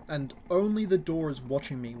only the door is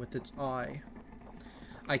watching me with its eye.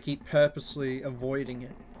 I keep purposely avoiding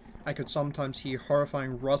it. I could sometimes hear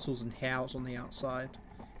horrifying rustles and howls on the outside.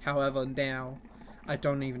 However, now, I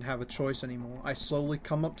don't even have a choice anymore. I slowly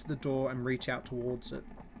come up to the door and reach out towards it.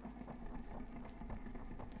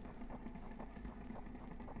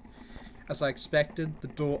 As I expected, the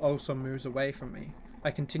door also moves away from me.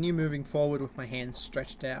 I continue moving forward with my hands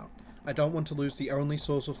stretched out. I don't want to lose the only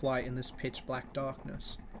source of light in this pitch-black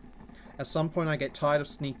darkness. At some point I get tired of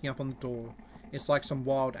sneaking up on the door. It's like some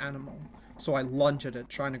wild animal. So I lunge at it,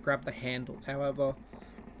 trying to grab the handle. However,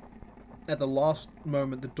 At the last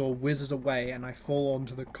moment, the door whizzes away and I fall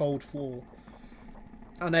onto the cold floor.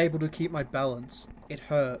 Unable to keep my balance. It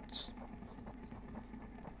hurts.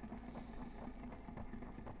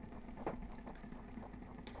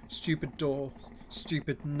 Stupid door.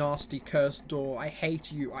 Stupid, nasty, cursed door. I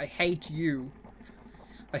hate you. I hate you.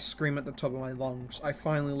 I scream at the top of my lungs. I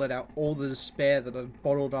finally let out all the despair that I'd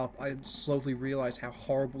bottled up. I slowly realize how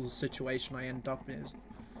horrible the situation I end up in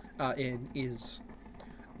is.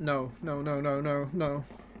 No, no, no, no, no, no.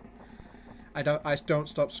 I don't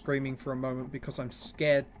stop screaming for a moment because I'm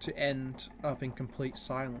scared to end up in complete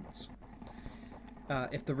silence.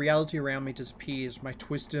 If the reality around me disappears, my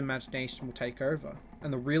twisted imagination will take over.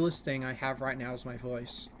 And the realest thing I have right now is my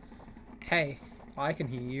voice. Hey, I can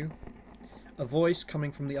hear you. A voice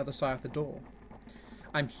coming from the other side of the door.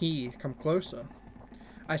 I'm here, come closer.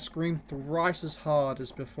 I scream thrice as hard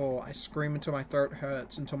as before. I scream until my throat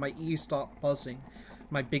hurts, until my ears start buzzing.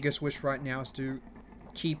 My biggest wish right now is to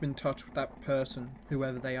keep in touch with that person,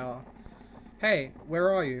 whoever they are. Hey,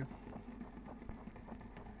 where are you?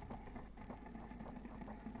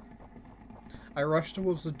 I rush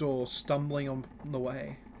towards the door, stumbling on the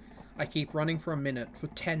way. I keep running for a minute, for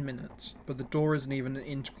 10 minutes, but the door isn't even an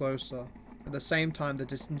inch closer. At the same time, the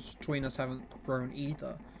distance between us haven't grown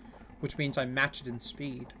either, which means I match it in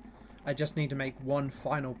speed. I just need to make one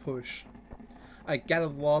final push. I gather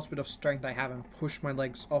the last bit of strength I have and push my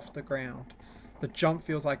legs off the ground. The jump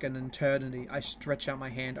feels like an eternity. I stretch out my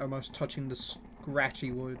hand, almost touching the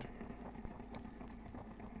scratchy wood.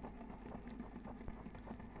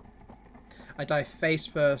 I dive face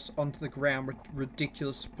first onto the ground with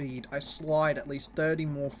ridiculous speed. I slide at least 30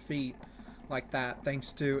 more feet like that,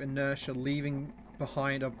 thanks to inertia, leaving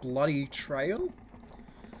behind a bloody trail?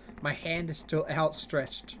 My hand is still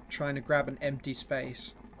outstretched, trying to grab an empty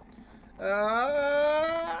space.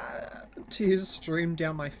 Tears stream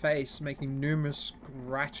down my face, making numerous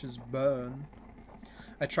scratches burn.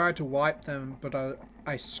 I try to wipe them, but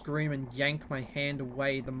I scream and yank my hand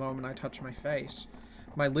away the moment I touch my face.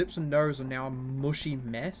 My lips and nose are now a mushy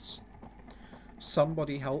mess.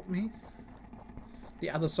 Somebody help me?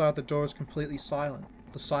 The other side of the door is completely silent.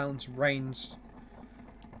 The silence reigns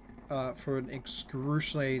for an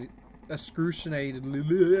excruciatingly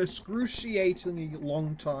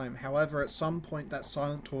long time. However, at some point that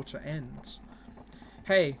silent torture ends.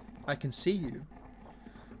 Hey, I can see you.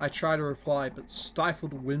 I try to reply, but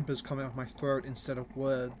stifled whimpers come out of my throat instead of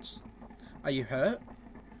words. Are you hurt?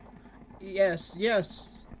 Yes, yes.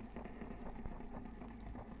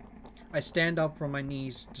 I stand up from my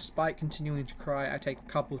knees. Despite continuing to cry, I take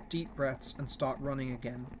a couple of deep breaths and start running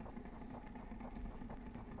again.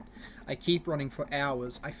 I keep running for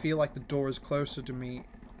hours. I feel like the door is closer to me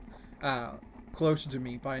by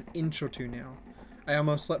an inch or two now. I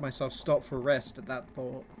almost let myself stop for rest at that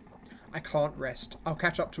thought. I can't rest. I'll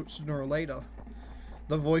catch up to it sooner or later.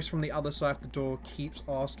 The voice from the other side of the door keeps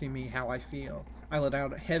asking me how I feel. I let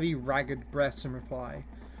out heavy, ragged breaths in reply.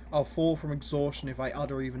 I'll fall from exhaustion if I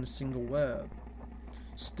utter even a single word.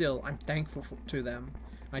 Still, I'm thankful to them.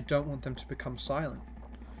 I don't want them to become silent.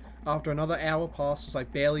 After another hour passes, I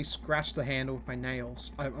barely scratch the handle with my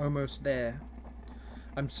nails. I'm almost there.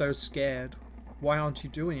 I'm so scared. Why aren't you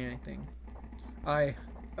doing anything? Why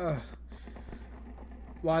are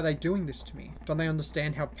they doing this to me? Don't they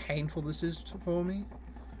understand how painful this is for me?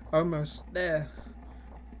 Almost there.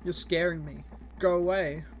 You're scaring me. Go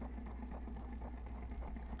away.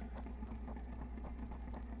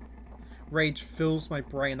 Rage fills my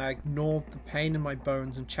brain. I ignore the pain in my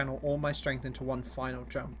bones and channel all my strength into one final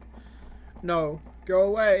jump. No, go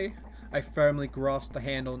away. I firmly grasp the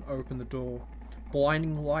handle and open the door.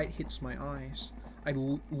 Blinding light hits my eyes. I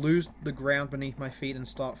lose the ground beneath my feet and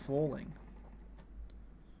start falling.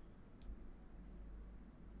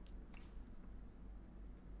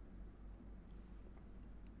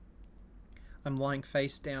 I'm lying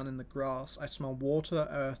face down in the grass. I smell water,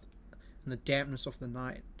 earth, and the dampness of the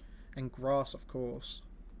night. And grass, of course.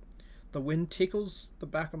 The wind tickles the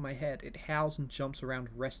back of my head. It howls and jumps around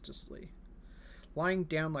restlessly. Lying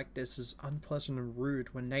down like this is unpleasant and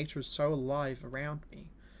rude when nature is so alive around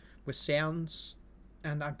me, with sounds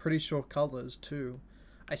and I'm pretty sure colours too.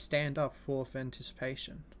 I stand up full of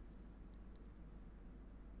anticipation.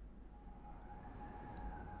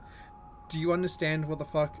 Do you understand what the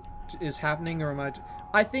fuck is happening, or am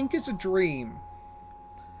I think it's a dream.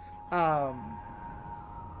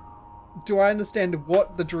 Do I understand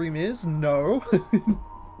what the dream is? No.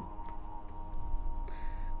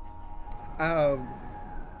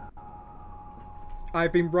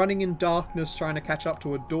 I've been running in darkness trying to catch up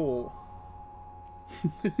to a door.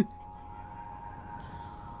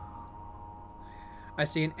 I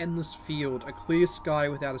see an endless field, a clear sky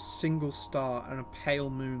without a single star, and a pale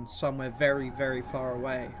moon somewhere very, very far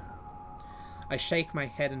away. I shake my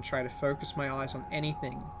head and try to focus my eyes on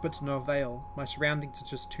anything, but to no avail. My surroundings are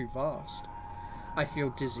just too vast. I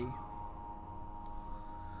feel dizzy.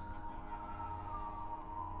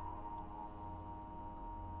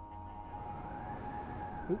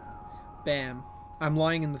 Ooh. Bam. I'm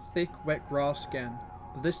lying in the thick, wet grass again,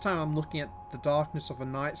 but this time I'm looking at the darkness of a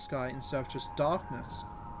night sky instead of just darkness.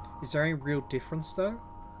 Is there any real difference though?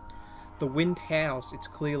 The wind howls, it's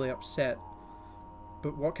clearly upset,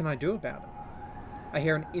 but what can I do about it? I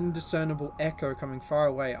hear an indiscernible echo coming far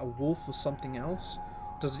away, a wolf or something else.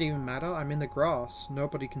 Does it even matter? I'm in the grass,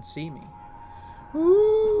 nobody can see me.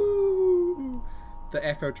 Ooh! The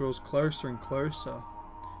echo draws closer and closer.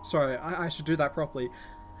 Sorry, I should do that properly.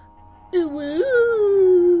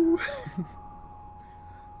 Ooh!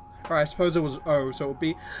 Alright, I suppose it was O, so it would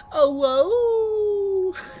be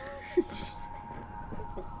oh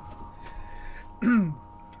whoa!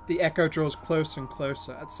 The echo draws closer and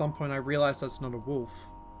closer. At some point I realize that's not a wolf.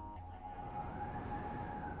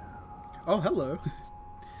 Oh, hello.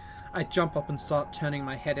 I jump up and start turning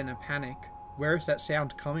my head in a panic. Where is that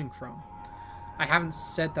sound coming from? I haven't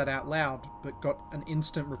said that out loud, but got an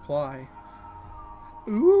instant reply.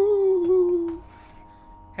 Ooh!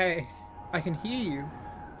 Hey, I can hear you.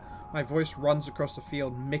 My voice runs across the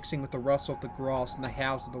field, mixing with the rustle of the grass and the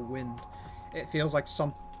howls of the wind. It feels like it's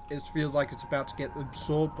about to get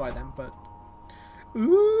absorbed by them, but...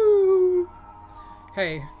 Ooh!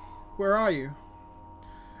 Hey, where are you?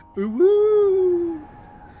 Ooh!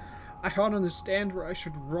 I can't understand where I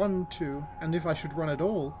should run to, and if I should run at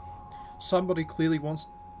all. Somebody clearly wants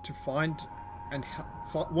to find and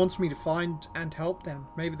wants me to find and help them.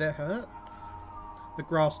 Maybe they're hurt? The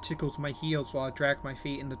grass tickles my heels while I drag my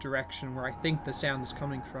feet in the direction where I think the sound is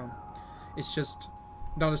coming from. It's just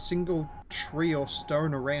not a single tree or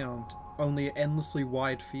stone around, only an endlessly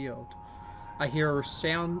wide field. I hear a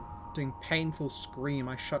resounding, painful scream.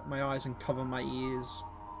 I shut my eyes and cover my ears.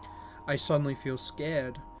 I suddenly feel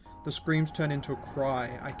scared. The screams turn into a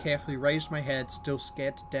cry. I carefully raise my head, still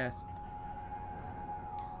scared to death.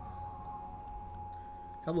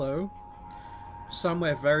 Hello?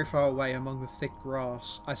 Somewhere very far away among the thick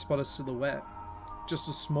grass, I spot a silhouette. Just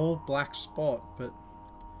a small black spot, but...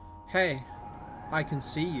 Hey, I can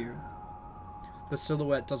see you. The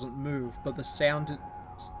silhouette doesn't move, but the sound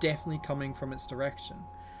is definitely coming from its direction.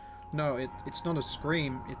 No, it's not a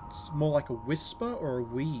scream, it's more like a whisper or a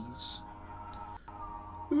wheeze.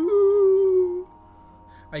 Ooh!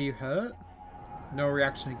 Are you hurt? No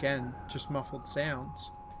reaction again, just muffled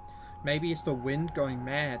sounds. Maybe it's the wind going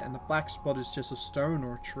mad and the black spot is just a stone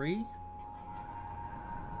or a tree?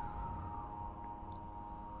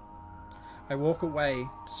 I walk away,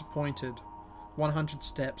 disappointed. 100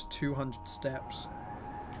 steps, 200 steps.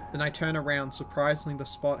 Then I turn around, surprisingly the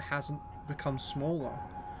spot hasn't become smaller.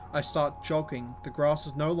 I start jogging. The grass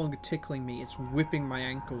is no longer tickling me, it's whipping my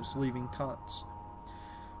ankles, leaving cuts.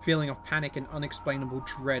 Feeling of panic and unexplainable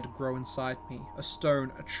dread grow inside me. A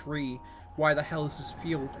stone, a tree. Why the hell is this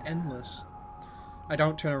field endless? I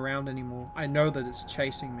don't turn around anymore. I know that it's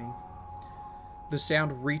chasing me. The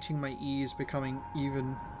sound reaching my ears becoming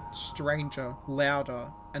even stranger, louder,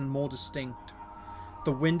 and more distinct.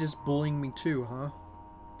 The wind is bullying me too, huh?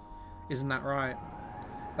 Isn't that right?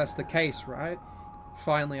 That's the case, right?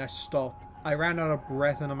 Finally I stop. I ran out of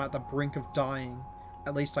breath and I'm at the brink of dying.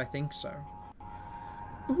 At least I think so.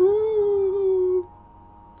 Ooh!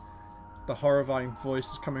 The horrifying voice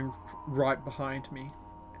is coming right behind me.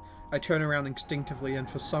 I turn around instinctively and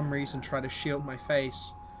for some reason try to shield my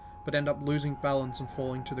face, but end up losing balance and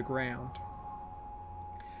falling to the ground.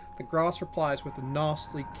 The grass replies with a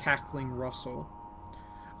nastily cackling rustle.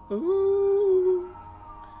 Ooh!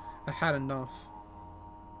 I've had enough.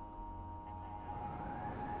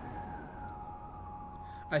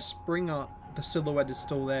 I spring up, the silhouette is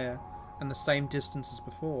still there, and the same distance as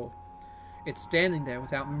before. It's standing there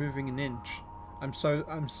without moving an inch. I'm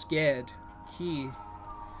scared.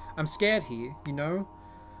 I'm scared here, you know?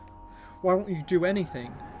 Why won't you do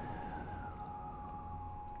anything?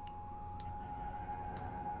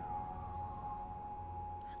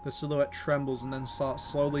 The silhouette trembles and then starts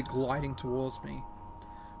slowly gliding towards me,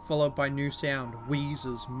 followed by new sound,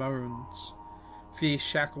 wheezes, moans. Fear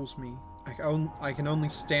shackles me. I can only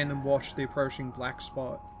stand and watch the approaching black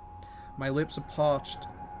spot. My lips are parched,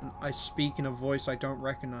 and I speak in a voice I don't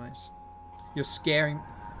recognize. You're scaring...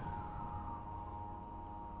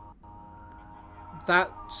 That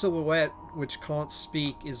silhouette, which can't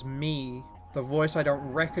speak, is me. The voice I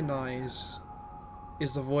don't recognize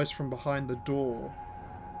is the voice from behind the door.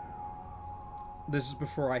 this is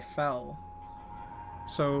before I fell.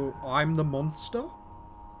 So, I'm the monster?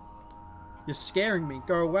 You're scaring me.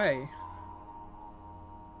 Go away.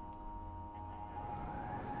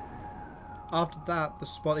 After that, the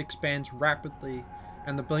spot expands rapidly,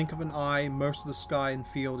 and the blink of an eye, most of the sky and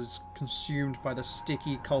field is consumed by the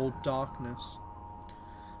sticky, cold darkness.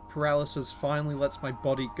 Paralysis finally lets my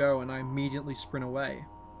body go, and I immediately sprint away.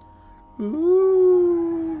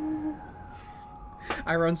 Ooh.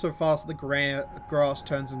 I run so fast that the grass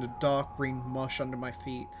turns into dark green mush under my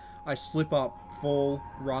feet. I slip up, fall,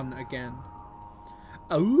 run again.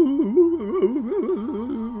 Ooh.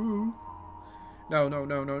 No, no,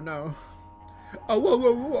 no, no, no. Oh, oh,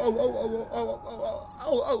 oh, oh, oh, oh, oh, oh,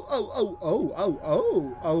 oh, oh, oh, oh,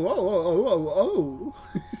 oh, oh, oh, oh, oh,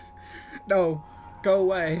 oh. No, go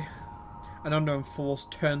away. An unknown force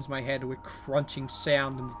turns my head with crunching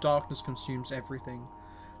sound and the darkness consumes everything.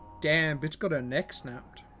 Damn, bitch got her neck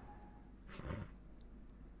snapped.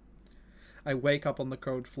 I wake up on the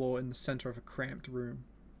cold floor in the center of a cramped room.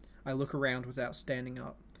 I look around without standing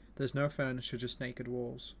up. There's no furniture, just naked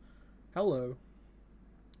walls. Hello.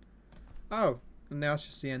 Oh, and now it's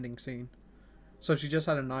just the ending scene. So she just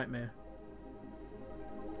had a nightmare.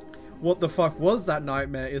 What the fuck was that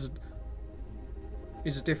nightmare is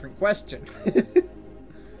a different question.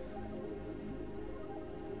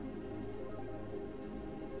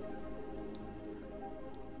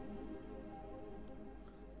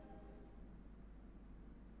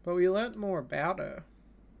 But we learnt more about her.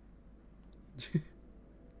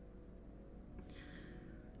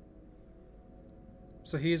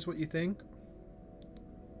 So here's what you think.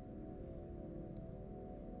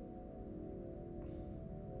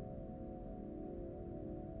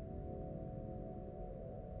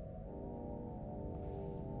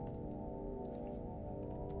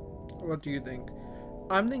 What do you think?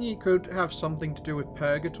 I'm thinking it could have something to do with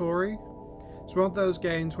purgatory. It's one of those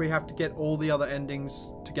games where you have to get all the other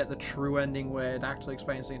endings to get the true ending where it actually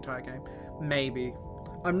explains the entire game. Maybe.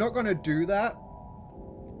 I'm not going to do that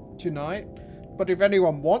tonight, but if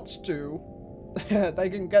anyone wants to, they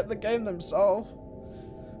can get the game themselves.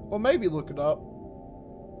 Or maybe look it up.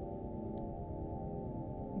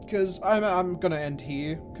 Because I'm going to end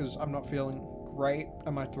here, because I'm not feeling great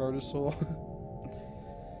and my throat is sore.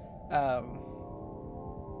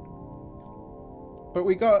 But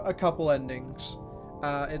we got a couple endings.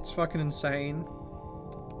 It's fucking insane.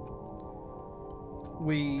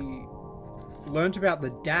 We learnt about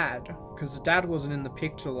the dad, because the dad wasn't in the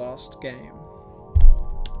picture last game.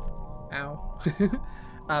 Ow.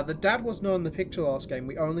 The dad was not in the picture last game.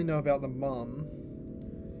 We only know about the mum.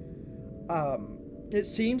 It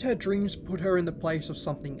seems her dreams put her in the place of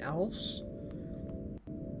something else.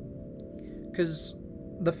 Because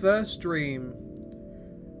the first dream,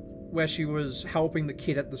 where she was helping the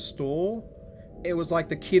kid at the store, it was like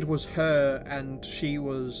the kid was her and she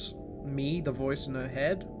was me, the voice in her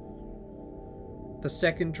head. The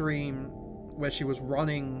second dream, where she was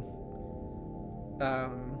running,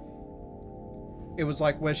 it was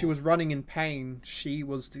like where she was running in pain, she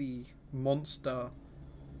was the monster,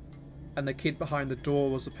 and the kid behind the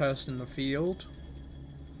door was the person in the field.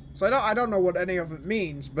 So I don't know what any of it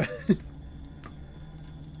means, but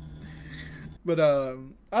but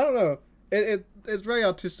I don't know. It's very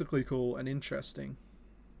artistically cool and interesting.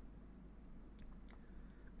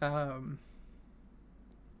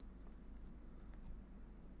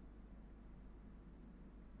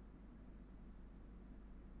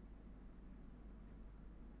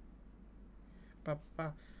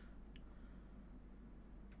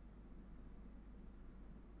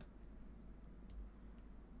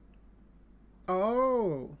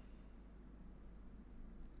 Oh.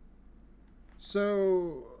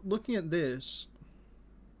 So, looking at this,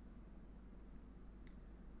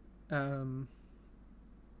 the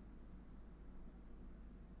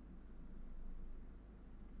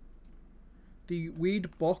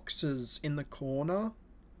weird boxes in the corner,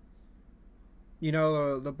 you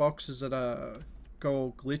know, the boxes that go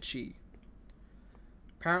all glitchy.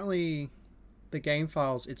 Apparently, the game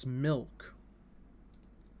files, it's milk.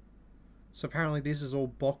 So apparently this is all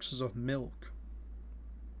boxes of milk.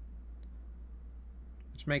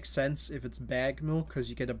 Which makes sense if it's bag milk, because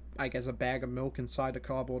you get, I guess, a bag of milk inside a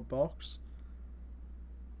cardboard box.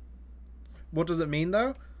 What does it mean,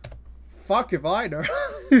 though? Fuck if I know.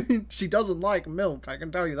 She doesn't like milk, I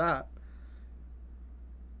can tell you that.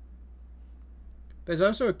 There's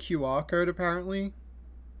also a QR code, apparently.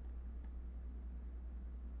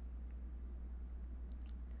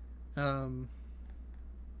 But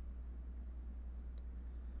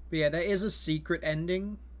yeah, there is a secret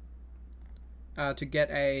ending to get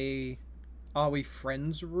a Are We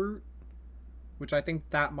Friends route, which I think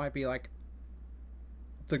that might be like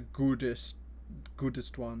the goodest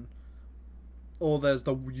one. Or there's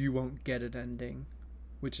the you won't get it ending,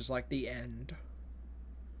 which is like the end.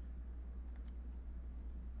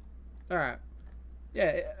 Alright.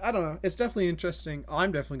 Yeah, I don't know. It's definitely interesting.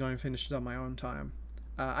 I'm definitely going to finish it on my own time.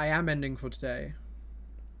 I am ending for today.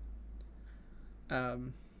 Hey,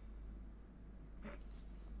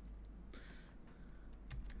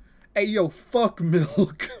 yo, fuck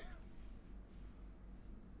Milk.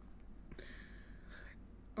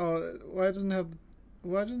 Oh, why doesn't have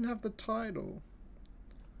the title?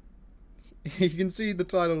 You can see the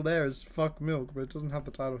title there is fuck Milk, but it doesn't have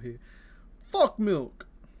the title here. Fuck Milk.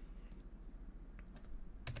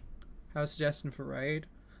 Have a suggestion for raid?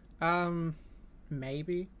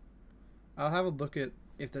 Maybe. I'll have a look at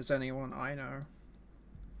if there's anyone I know.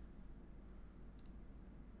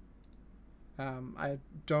 I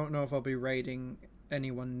don't know if I'll be raiding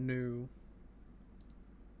anyone new.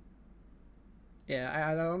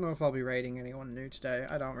 Yeah, I don't know if I'll be raiding anyone new today.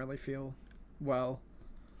 I don't really feel well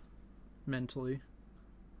mentally.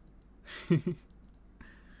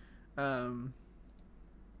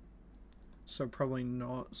 So probably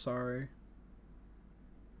not, sorry.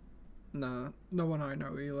 Nah, no one I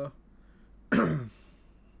know either.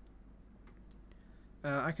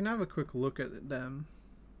 I can have a quick look at them.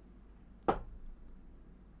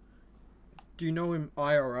 Do you know him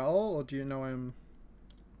IRL, or do you know him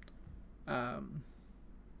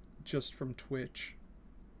just from Twitch?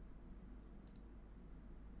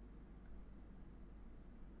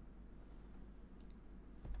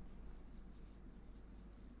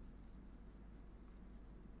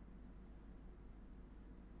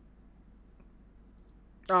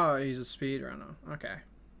 Oh, he's a speedrunner. Okay.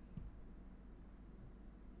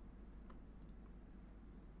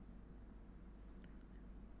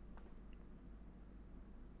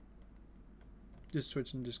 Just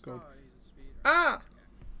Twitch and Discord. Ah!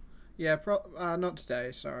 Yeah, not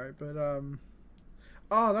today, sorry, but, oh,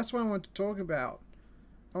 that's what I wanted to talk about.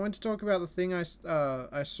 I wanted to talk about the thing I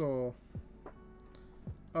saw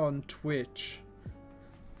on Twitch.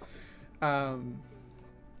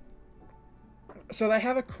 So they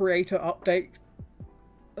have a creator update.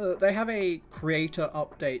 They have a creator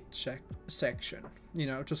update section. You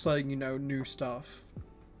know, just letting you know new stuff.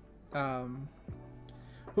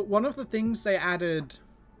 But one of the things they added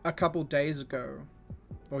a couple days ago,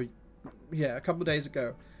 or yeah, a couple days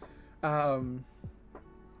ago,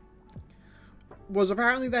 was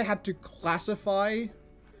apparently they had to classify,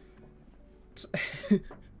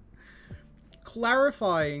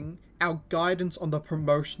 clarifying our guidance on the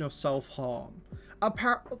promotion of self-harm.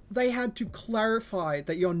 They had to clarify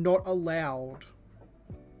that you're not allowed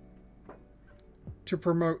to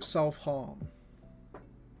promote self-harm.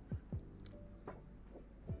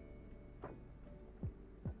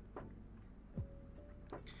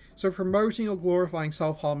 So promoting or glorifying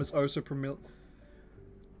self-harm is also Who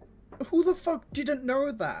the fuck didn't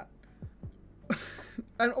know that?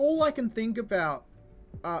 And all I can think about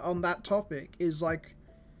on that topic is like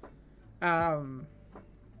the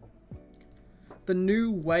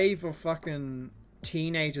new wave of fucking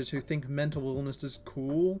teenagers who think mental illness is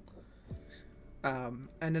cool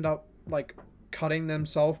ended up like cutting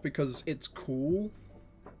themselves because it's cool.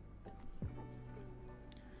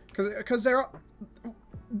 Because there are...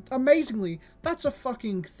 Amazingly, that's a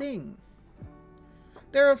fucking thing.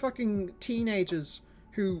 There are fucking teenagers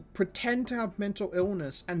who pretend to have mental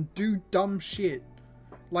illness and do dumb shit.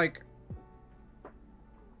 Like...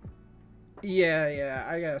 Yeah,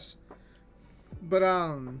 I guess. But,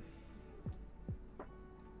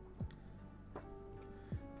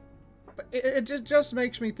 But it just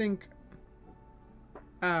makes me think...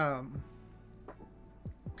 Because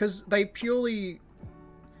they point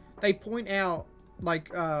out, like,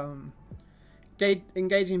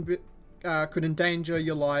 engaging could endanger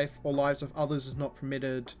your life or lives of others is not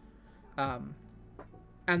permitted. And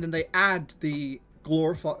then they add the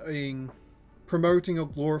promoting or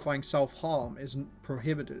glorifying self-harm isn't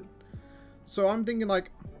prohibited. So I'm thinking,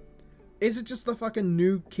 like, is it just the fucking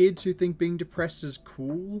new kids who think being depressed is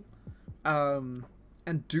cool? And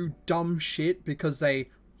do dumb shit because they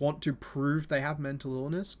want to prove they have mental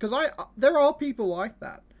illness? Because there are people like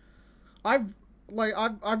that. I've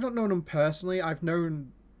not known them personally. I've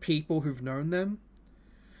known people who've known them.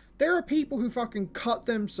 There are people who fucking cut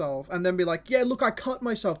themselves and then be like, yeah, look, I cut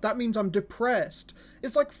myself. That means I'm depressed.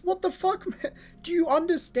 It's like, what the fuck, man? Do you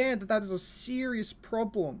understand that that is a serious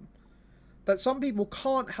problem that some people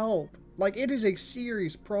can't help? Like, it is a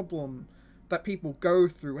serious problem that people go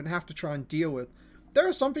through and have to try and deal with. There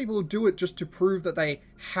are some people who do it just to prove that they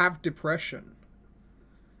have depression.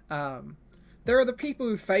 There are the people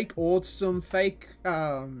who fake autism, fake,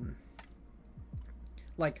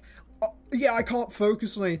 like, oh, yeah, I can't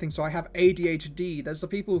focus on anything, so I have ADHD. There's the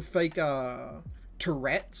people who fake,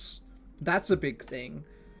 Tourette's. That's a big thing.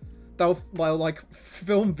 They'll like,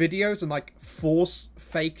 film videos and, like, force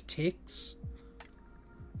fake tics.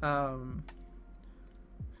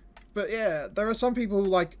 But yeah, there are some people who,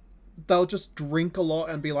 like, they'll just drink a lot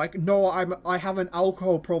and be like, no, I have an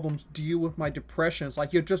alcohol problem to deal with my depression. It's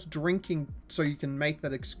like, you're just drinking so you can make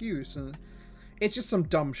that excuse. And it's just some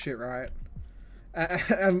dumb shit, right?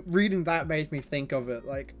 And reading that made me think of it.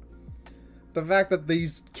 Like, the fact that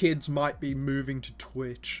these kids might be moving to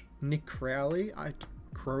Twitch. Nick Crowley?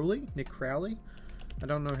 Nick Crowley? I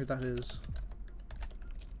don't know who that is.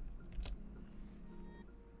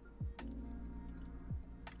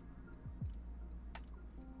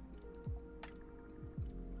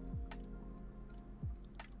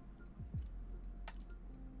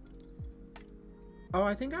 Oh,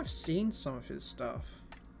 I think I've seen some of his stuff.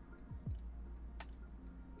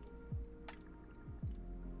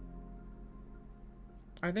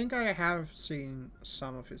 I think I have seen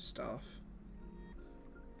some of his stuff.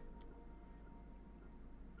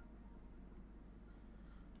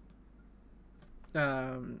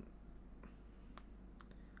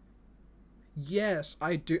 Yes,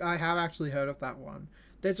 I do. I have actually heard of that one.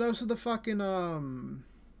 There's also the fucking,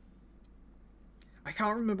 I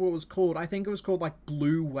can't remember what it was called. I think it was called, like,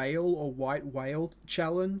 Blue Whale or White Whale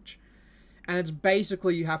Challenge. And it's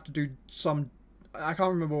basically you have to do some... I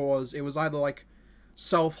can't remember what it was. It was either, like,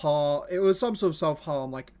 self-harm... It was some sort of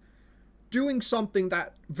self-harm, like, doing something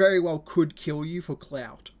that very well could kill you for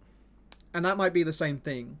clout. And that might be the same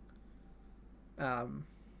thing. That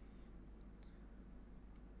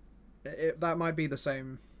might be the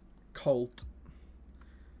same cult.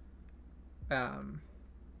 I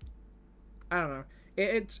don't know.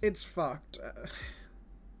 It's fucked.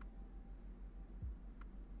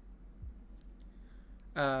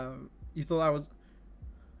 You thought that was...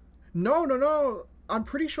 No. I'm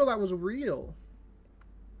pretty sure that was real.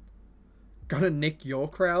 Gonna nick your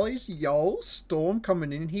Crowleys? Yo, Storm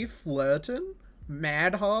coming in here flirting?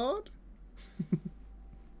 Mad hard?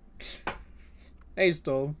 Hey,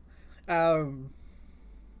 Storm. What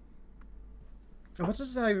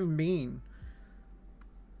does that even mean?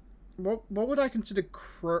 What would I consider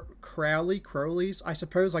Crowleys? I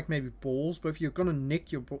suppose, like, maybe balls, but if you're gonna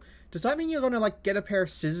nick your ball... Does that mean you're gonna, like, get a pair of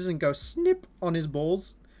scissors and go snip on his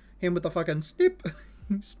balls? Him with the fucking snip.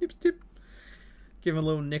 Snip, snip. Give him a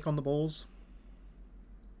little nick on the balls.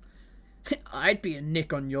 I'd be a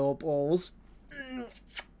nick on your balls.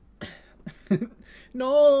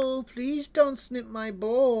 No, please don't snip my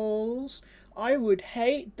balls. I would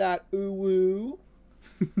hate that, ooh-woo.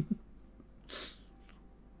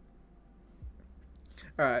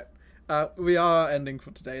 Alright. We are ending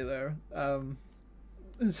for today, though.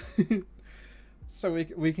 So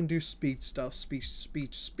we can do speech stuff.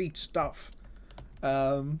 Speech stuff.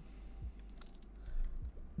 I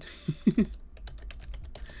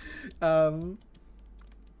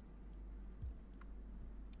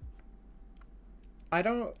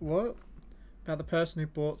don't... What? About the person who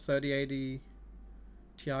bought 3080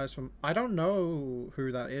 Ti's from... I don't know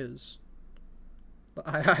who that is.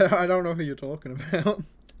 I don't know who you're talking about.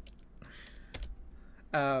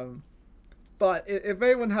 But if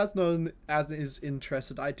anyone has known as is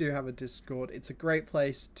interested, I do have a Discord. It's a great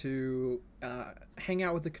place to hang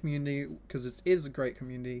out with the community, because it is a great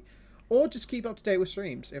community. Or just keep up to date with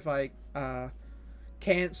streams. If I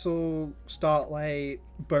cancel, start late,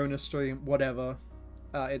 bonus stream, whatever,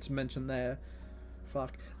 it's mentioned there.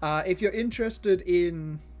 Fuck. If you're interested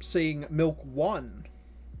in seeing Milk 1,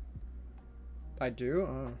 I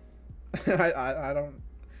do. I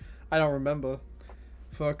don't remember.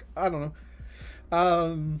 Fuck. I don't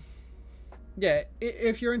know. Yeah.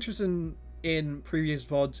 If you're interested in previous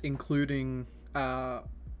VODs, including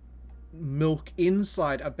Milk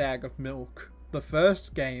Inside a Bag of Milk, the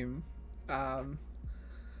first game, that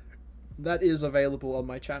is available on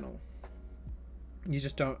my channel. You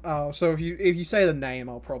just don't... Oh, so if you say the name,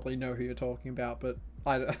 I'll probably know who you're talking about, but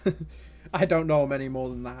I don't know him any more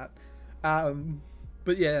than that.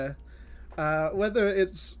 But yeah, whether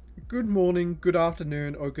it's good morning, good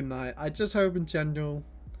afternoon, or good night, I just hope in general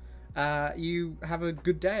you have a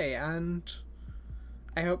good day, and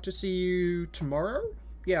I hope to see you tomorrow.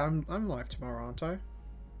 Yeah, I'm live tomorrow, aren't I?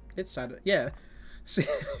 It's Saturday. Yeah. See,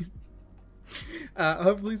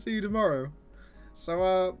 hopefully see you tomorrow.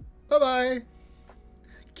 So, bye-bye.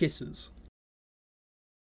 Kisses.